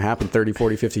about what's going to happen 30,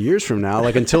 40, 50 years from now,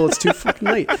 like until it's too fucking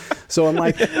late. So I'm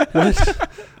like, what?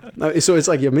 So it's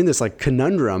like I'm in this like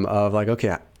conundrum of like,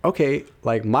 okay,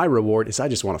 like my reward is I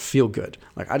just want to feel good.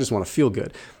 Like I just want to feel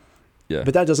good. Yeah.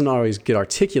 But that doesn't always get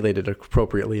articulated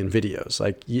appropriately in videos.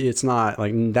 Like it's not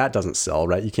like that doesn't sell,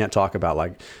 right? You can't talk about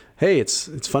like, hey,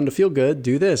 it's fun to feel good.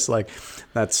 Do this. Like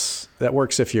that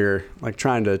works if you're like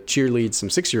trying to cheerlead some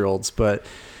 6-year-olds, but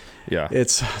yeah, it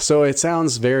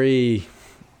sounds very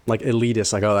like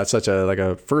elitist. Like, oh, that's such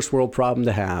a first world problem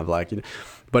to have. Like,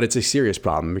 but it's a serious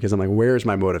problem because I'm like, where's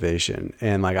my motivation?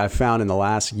 And like I've found in the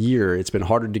last year, it's been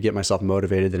harder to get myself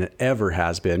motivated than it ever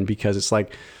has been because it's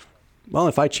like, well,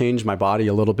 if I change my body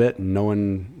a little bit,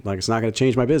 it's not going to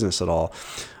change my business at all.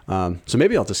 So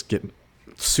maybe I'll just get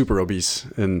super obese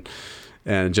and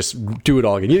just do it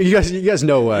all again. You guys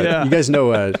know, Yeah. you guys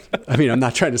know, I mean, I'm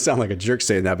not trying to sound like a jerk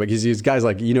saying that, but these guys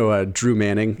like, Drew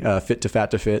Manning, Fit to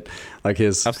Fat to Fit, like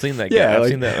his, I've seen that guy. yeah, I've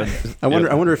like, seen that. I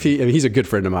wonder if he's a good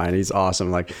friend of mine. He's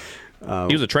awesome. Like,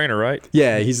 He was a trainer, right?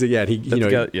 yeah, he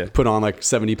guy, put on like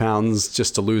 70 pounds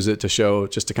just to lose it,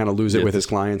 just to kind of lose it with his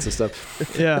clients and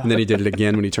stuff. Yeah. And then he did it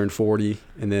again when he turned 40.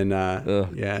 And then,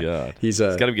 God. he's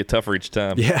It's got to get tougher each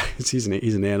time. yeah, he's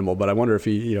an animal, but I wonder if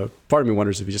he, part of me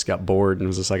wonders if he just got bored and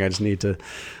was just like, I just need to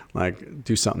like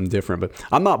do something different. But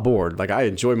I'm not bored. Like I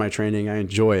enjoy my training. I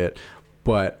enjoy it,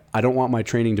 but I don't want my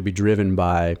training to be driven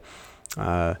by,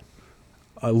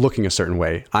 looking a certain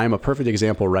way. I am a perfect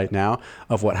example right now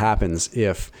of what happens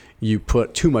if you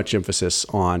put too much emphasis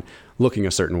on looking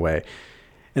a certain way.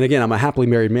 And again, I'm a happily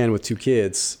married man with 2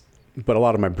 kids, but a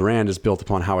lot of my brand is built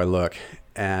upon how I look.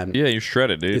 And Yeah, you're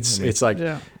shredded, dude. it's like,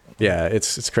 yeah,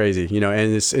 it's crazy,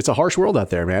 and it's a harsh world out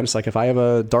there, man. It's like if I have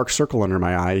a dark circle under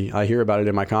my eye, I hear about it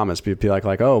in my comments. People be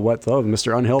like, oh, what? Oh,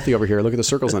 Mr. Unhealthy over here. Look at the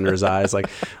circles under his eyes. Like,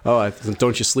 oh,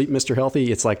 don't you sleep, Mr.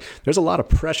 Healthy? It's like there's a lot of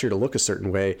pressure to look a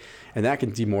certain way, and that can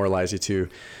demoralize you too.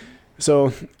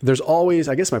 So there's always,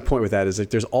 I guess my point with that is that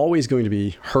there's always going to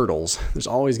be hurdles. There's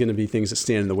always going to be things that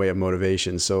stand in the way of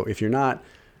motivation. So if you're not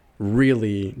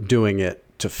really doing it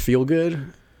to feel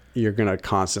good, you're going to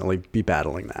constantly be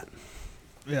battling that.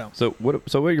 Yeah. So what?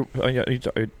 So what?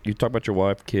 You talk about your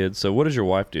wife, kids. So what does your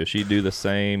wife do? Does she do the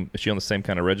same? Is she on the same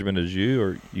kind of regimen as you,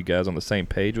 or you guys on the same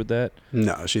page with that?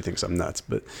 No, she thinks I'm nuts,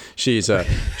 but she's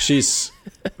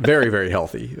very, very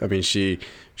healthy. I mean, she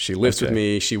lifts with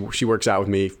me. She works out with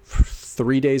me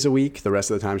 3 days a week. The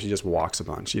rest of the time, she just walks a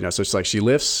bunch. So it's like she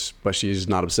lifts, but she's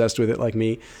not obsessed with it like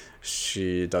me.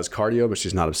 She does cardio, but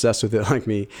she's not obsessed with it like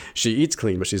me. She eats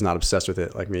clean, but she's not obsessed with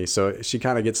it like me. So she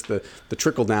kind of gets the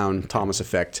trickle down Thomas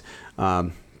effect.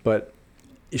 But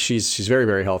she's very,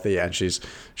 very healthy and she's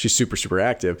super, super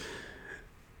active.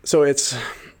 So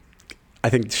I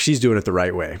think she's doing it the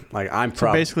right way. Like I'm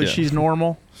proud. So basically, she's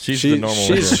normal. She's the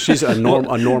normal. She's a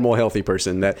normal, healthy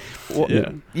person. That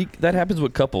that happens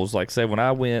with couples. Like say when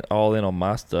I went all in on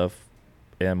my stuff,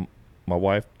 and my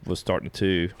wife was starting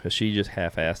to, because she just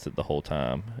half-assed it the whole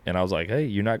time, and I was like, "Hey,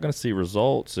 you're not going to see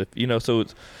results if So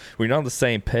it's when you're not on the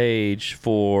same page.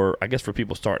 For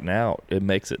people starting out, it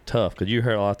makes it tough because you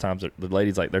hear a lot of times the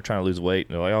ladies like they're trying to lose weight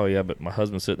and they're like, "Oh yeah, but my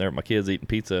husband's sitting there with my kids eating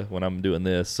pizza when I'm doing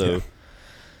this." So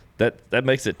that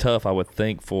makes it tough, I would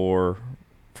think, for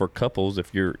couples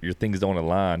if your things don't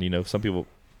align. Some people,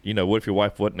 what if your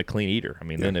wife wasn't a clean eater? I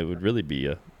mean, then it would really be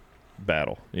a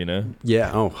battle,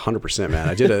 Yeah. Oh, 100%, man.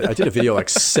 I did a video like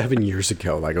 7 years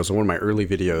ago. Like it was one of my early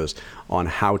videos on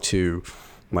how to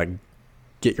like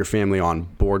get your family on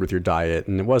board with your diet.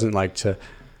 And it wasn't like you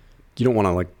don't want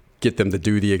to like get them to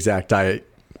do the exact diet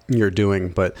you're doing.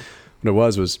 But what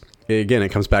it was again, it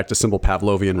comes back to simple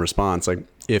Pavlovian response. Like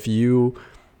if you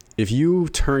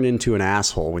turn into an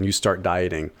asshole when you start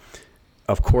dieting,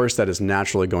 of course, that is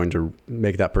naturally going to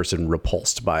make that person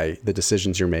repulsed by the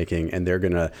decisions you're making, and they're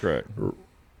going to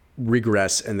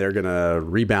regress and they're going to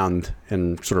rebound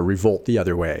and sort of revolt the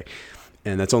other way.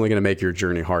 And that's only going to make your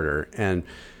journey harder. And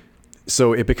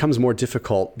so it becomes more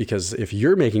difficult because if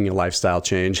you're making a lifestyle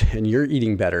change and you're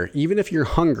eating better, even if you're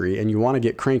hungry and you want to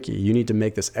get cranky, you need to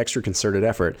make this extra concerted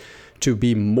effort to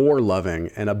be more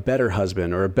loving and a better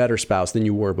husband or a better spouse than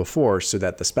you were before, so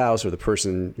that the spouse or the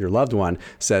person, your loved one,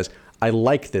 says, I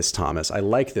like this, Thomas. I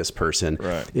like this person.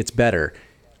 Right. It's better.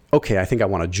 Okay, I think I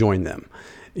want to join them.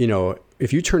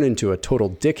 If you turn into a total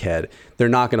dickhead, they're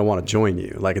not going to want to join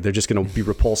you. Like they're just going to be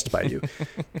repulsed by you.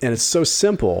 And it's so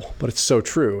simple, but it's so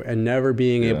true. And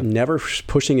never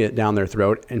pushing it down their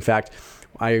throat. In fact,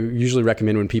 I usually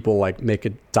recommend when people like make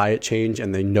a diet change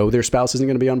and they know their spouse isn't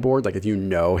going to be on board. Like if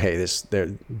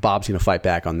hey, Bob's going to fight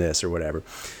back on this or whatever,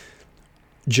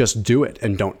 just do it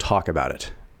and don't talk about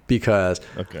it. Because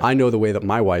I know the way that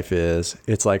my wife is,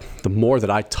 it's like the more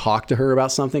that I talk to her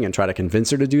about something and try to convince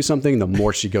her to do something, the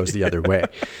more she goes the other way.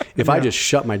 If I just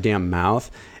shut my damn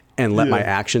mouth and let my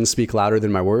actions speak louder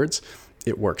than my words,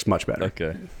 it works much better.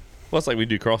 Okay. Well, it's like we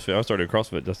do CrossFit. I started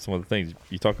CrossFit. That's one of the things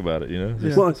you talk about it. You know,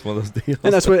 Yeah. Well, it's one of those deals.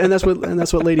 and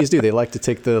that's what ladies do. They like to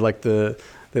take they like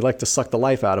to suck the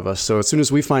life out of us. So as soon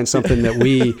as we find something that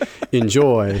we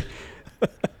enjoy,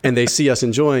 and they see us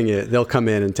enjoying it, they'll come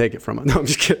in and take it from us. No, I'm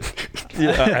just kidding.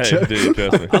 Yeah, dude,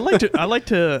 trust me. I like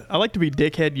to be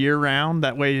dickhead year round.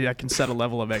 That way I can set a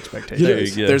level of expectation. There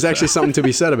you go. There's actually something to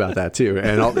be said about that too,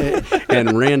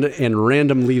 and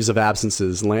random leaves of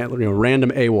absences, random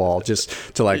AWOL,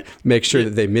 just to like make sure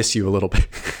that they miss you a little bit.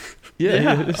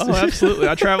 Yeah. Oh, absolutely.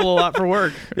 I travel a lot for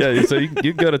work. Yeah, so you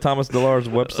can go to Thomas DeLauer's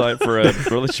website for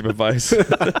relationship advice.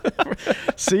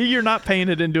 See, you're not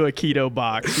painted into a keto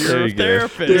box. You're There a you go.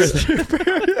 therapist.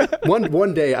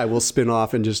 One day I will spin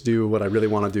off and just do what I really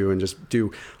want to do and just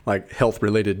do like health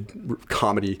related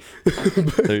comedy.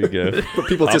 There you go. But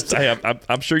people just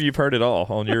I'm sure you've heard it all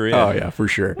on your end. oh yeah, for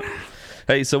sure.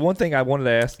 Hey, so one thing I wanted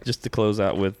to ask, just to close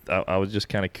out with, I was just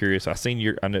kind of curious. I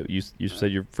know you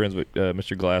said you're friends with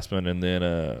Mr. Glassman, and then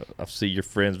I see you're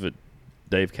friends with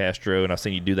Dave Castro, and I've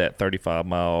seen you do that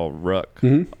 35-mile ruck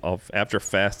after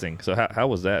fasting. So how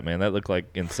was that, man? That looked like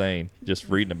insane. Just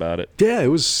reading about it. Yeah, it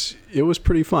was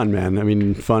pretty fun, man. I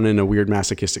mean, fun in a weird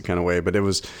masochistic kind of way, but it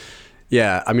was.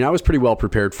 Yeah, I mean, I was pretty well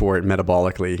prepared for it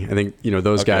metabolically. I think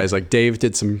those guys like Dave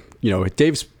did some.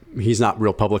 He's not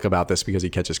real public about this because he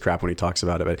catches crap when he talks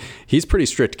about it, but he's pretty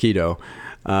strict keto,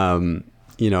 and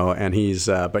he's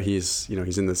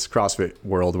in this CrossFit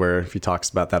world where if he talks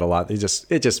about that a lot,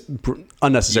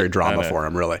 unnecessary drama for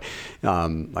him, really.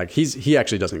 He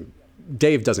actually doesn't.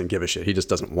 Dave doesn't give a shit. He just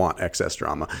doesn't want excess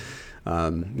drama.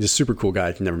 He's a super cool guy.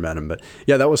 I've never met him, but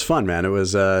yeah, that was fun, man. It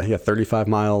was 35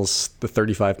 miles, the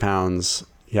 35 pounds.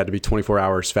 You had to be 24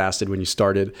 hours fasted when you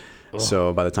started. Oh.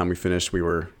 So by the time we finished, we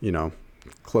were,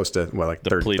 close to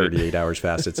 38 hours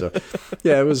fasted. So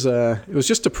yeah, it was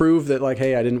just to prove that like,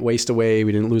 hey, I didn't waste away.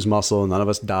 We didn't lose muscle. None of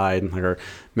us died. I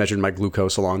measured my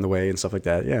glucose along the way and stuff like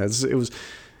that. Yeah, it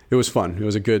was fun. It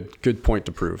was a good point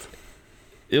to prove.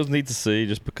 It was neat to see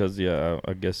just because,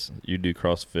 I guess you do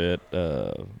CrossFit.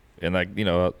 And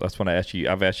that's when I've asked you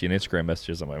in Instagram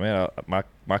messages. I'm like, man,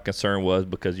 my concern was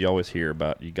because you always hear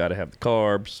about you got to have the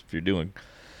carbs if you're doing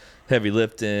heavy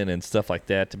lifting and stuff like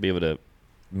that to be able to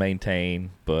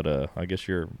maintain. But I guess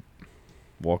you're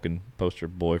walking poster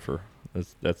boy for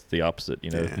that's the opposite.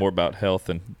 It's more about health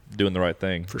and doing the right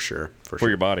thing for sure for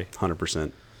your body.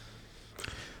 100%.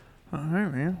 All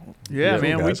right, man. Yeah,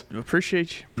 man. We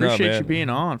appreciate you being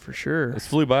on for sure. It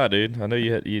flew by, dude. I know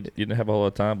you didn't have a whole lot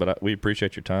of time, but we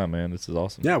appreciate your time, man. This is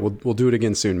awesome. Yeah, we'll do it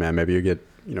again soon, man. Maybe you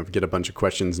get a bunch of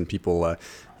questions and people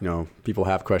people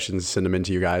have questions, send them in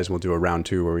to you guys. We'll do a round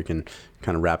 2 where we can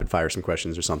kind of rapid fire some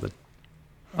questions or something.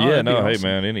 Yeah, no, awesome.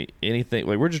 Hey, man. Anything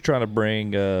like we're just trying to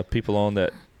bring people on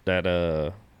that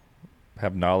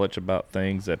have knowledge about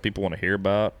things that people want to hear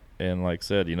about, and like I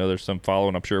said, there's some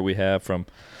following I'm sure we have from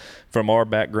our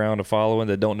background of following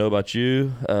that don't know about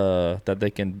you, that they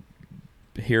can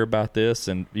hear about this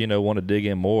and want to dig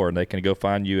in more, and they can go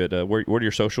find you at where are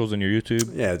your socials and your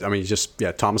YouTube? Yeah, I mean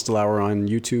Thomas DeLauer on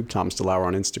YouTube, Thomas DeLauer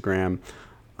on Instagram.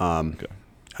 Okay.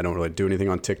 I don't really do anything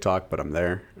on TikTok, but I'm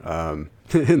there, and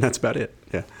that's about it.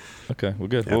 Yeah. Okay, well,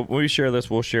 good. Yeah. Well, when we share this,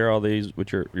 we'll share all these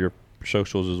with your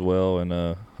socials as well,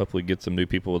 and hopefully get some new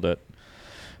people that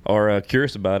are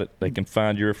curious about it. They can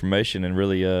find your information and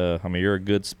really, you're a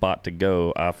good spot to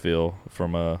go, I feel,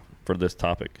 for this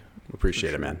topic.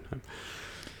 Appreciate it, man.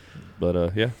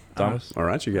 But, Thomas. All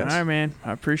right, you guys. All right, man.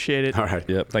 I appreciate it. All right.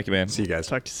 Yep. Thank you, man. See you guys.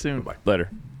 Talk to you soon. Bye. Later.